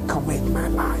 I want to commit my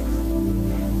life.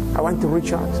 I want to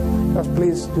reach out. Just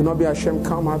please do not be ashamed.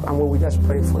 Come out and we will just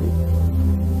pray for you.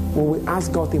 We will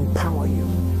ask God to empower you.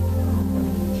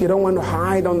 You don't want to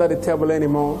hide under the table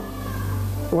anymore.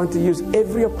 You want to use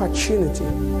every opportunity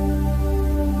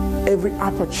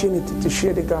to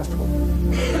share the gospel.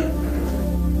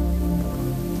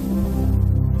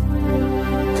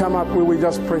 Come up, we will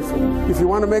just pray for you. If you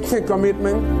want to make a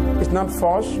commitment, it's not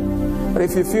forced. But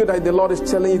if you feel that the Lord is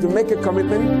telling you to make a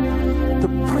commitment to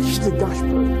preach the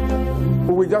gospel,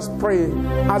 we will just pray.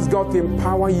 Ask God to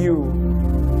empower you.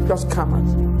 Just come out.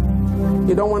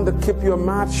 You don't want to keep your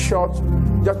mouth shut.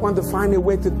 You just want to find a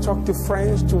way to talk to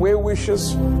friends, to well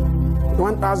wishers. You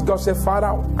want to ask God, say,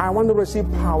 Father, I want to receive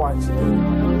power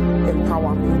today.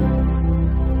 Empower me.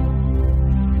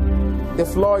 The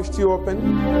floor is still open.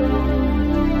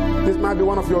 This might be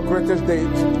one of your greatest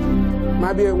days.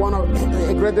 Might be a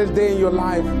greatest day in your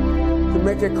life to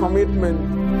make a commitment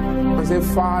and say,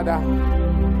 Father,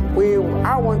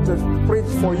 I want to preach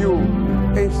for you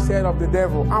instead of the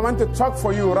devil. I want to talk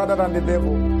for you rather than the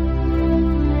devil.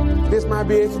 This might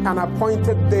be an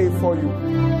appointed day for you.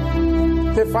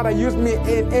 Say, Father, use me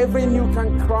in every nook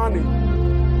and cranny.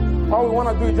 All we want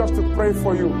to do is just to pray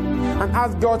for you and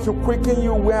ask God to quicken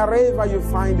you wherever you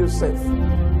find yourself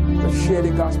to share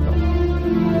the gospel.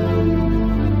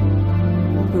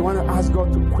 We want to ask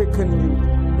God to quicken you.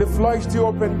 The floor is still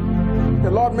open. The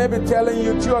Lord may be telling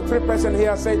you 2 or 3 persons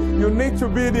here, say, you need to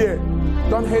be there.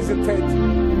 Don't hesitate.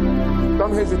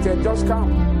 Don't hesitate. Just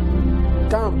come.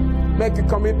 Come. Make a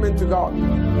commitment to God.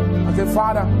 I say,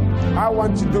 Father, I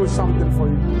want to do something for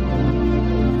you.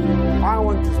 I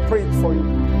want to preach for you.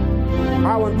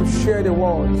 I want to share the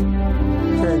word.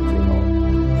 Thank you, Lord.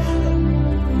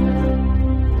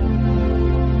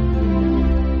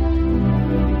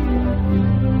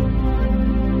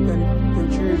 In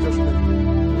Jesus' name.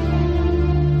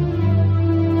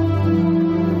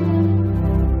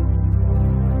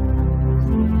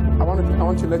 I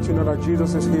want to let you know that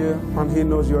Jesus is here and He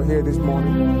knows you're here this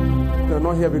morning. You're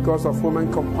not here because of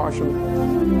human compassion.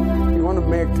 You want to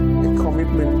make a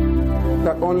commitment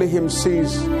that only Him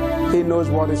sees. He knows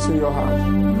what is in your heart.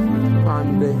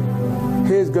 And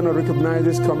He is going to recognize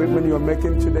this commitment you're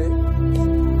making today.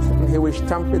 And He will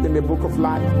stamp it in the book of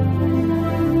life.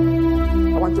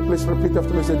 I want to please repeat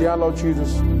after me. Say, Dear Lord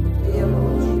Jesus,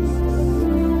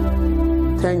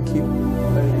 thank you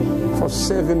for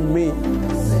saving me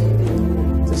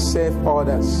to save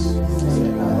others.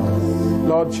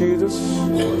 Lord Jesus,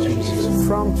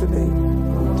 from today,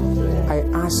 I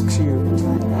ask you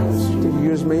to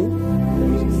use me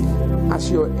as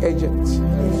your agent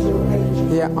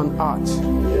here on earth.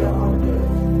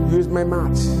 Use my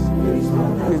mouth,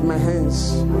 use my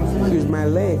hands, use my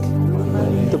leg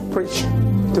to preach,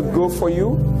 to go for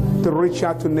you, to reach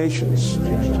out to nations.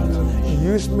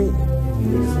 Use me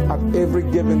at every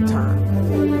given time.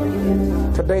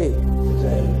 Today,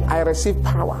 I receive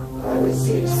power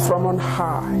from on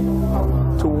high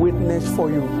to witness for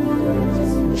you.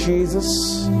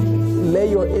 Jesus, lay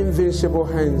your invincible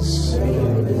hands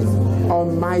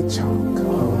on my tongue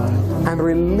and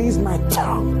release my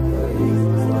tongue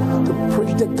to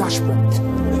preach the gospel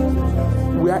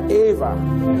wherever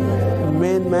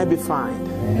men may be found.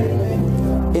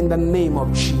 In the name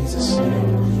of Jesus,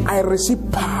 I receive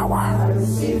power.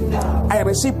 I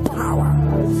receive power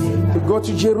to go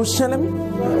to Jerusalem,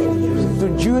 to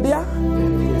Judea,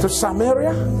 to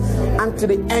Samaria, and to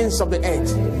the ends of the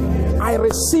earth. I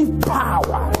receive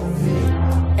power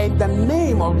in the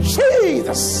name of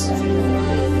Jesus.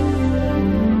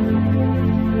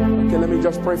 Okay, let me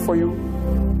just pray for you.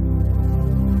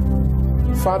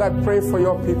 Father, I pray for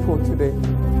your people today.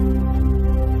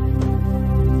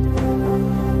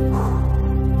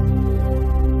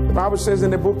 The Bible says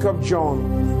in the book of John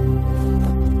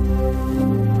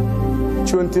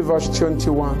 20 verse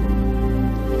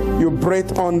 21, you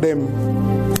breathe on them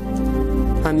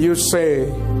and you say,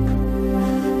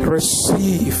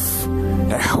 receive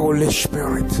the Holy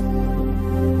Spirit,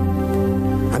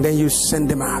 and then you send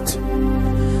them out.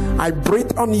 I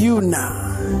breathe on you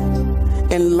now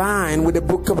in line with the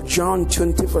book of John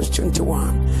 20 verse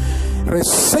 21.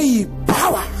 Receive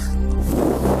power.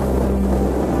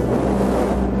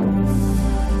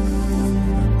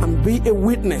 Be a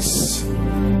witness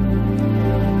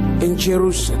in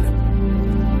Jerusalem,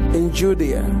 in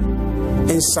Judea,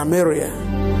 in Samaria,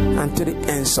 and to the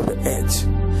ends of the earth.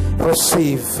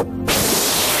 Receive.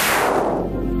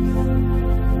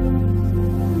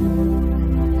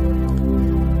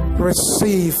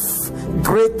 Receive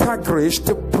greater grace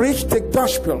to preach the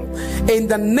gospel in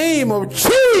the name of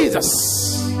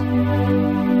Jesus.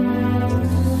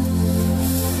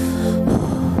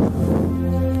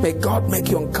 May God make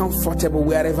you uncomfortable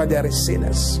wherever there is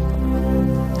sinners.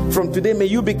 From today, may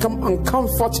you become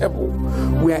uncomfortable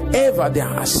wherever there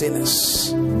are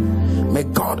sinners. May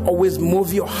God always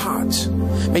move your heart.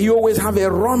 May you always have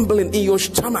a rumbling in your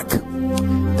stomach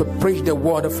to preach the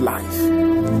word of life.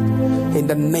 In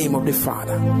the name of the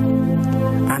Father,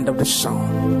 and of the Son,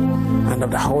 and of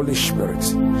the Holy Spirit.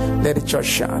 Let the church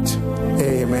shout,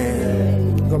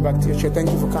 Amen. Go back to your chair.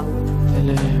 Thank you for coming.